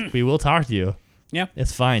to us, we will talk to you. Yeah.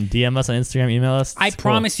 It's fine. DM us on Instagram, email us. I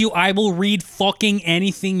promise you, I will read fucking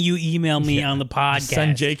anything you email me on the podcast.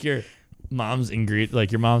 Send Jake your mom's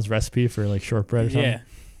your mom's recipe for like shortbread or something. Yeah.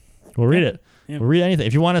 We'll read it. Yeah. We'll read anything.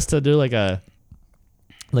 If you want us to do like a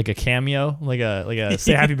cameo, like a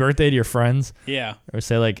say happy birthday to your friends. Yeah. Or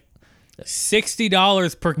say like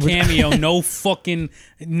 $60 per cameo,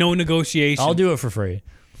 no negotiation. I'll do it for free.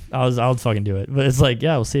 I'll fucking do it. But it's like,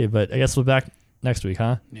 yeah, we'll see. But I guess we'll be back next week,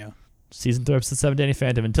 huh? Yeah. Season 3, episode 7, Danny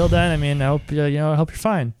Phantom. Until then, I mean, I hope I hope you're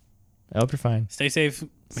fine. I hope you're fine. Stay safe.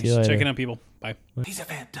 See you later. Checking out people. Bye. He's a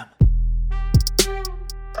phantom.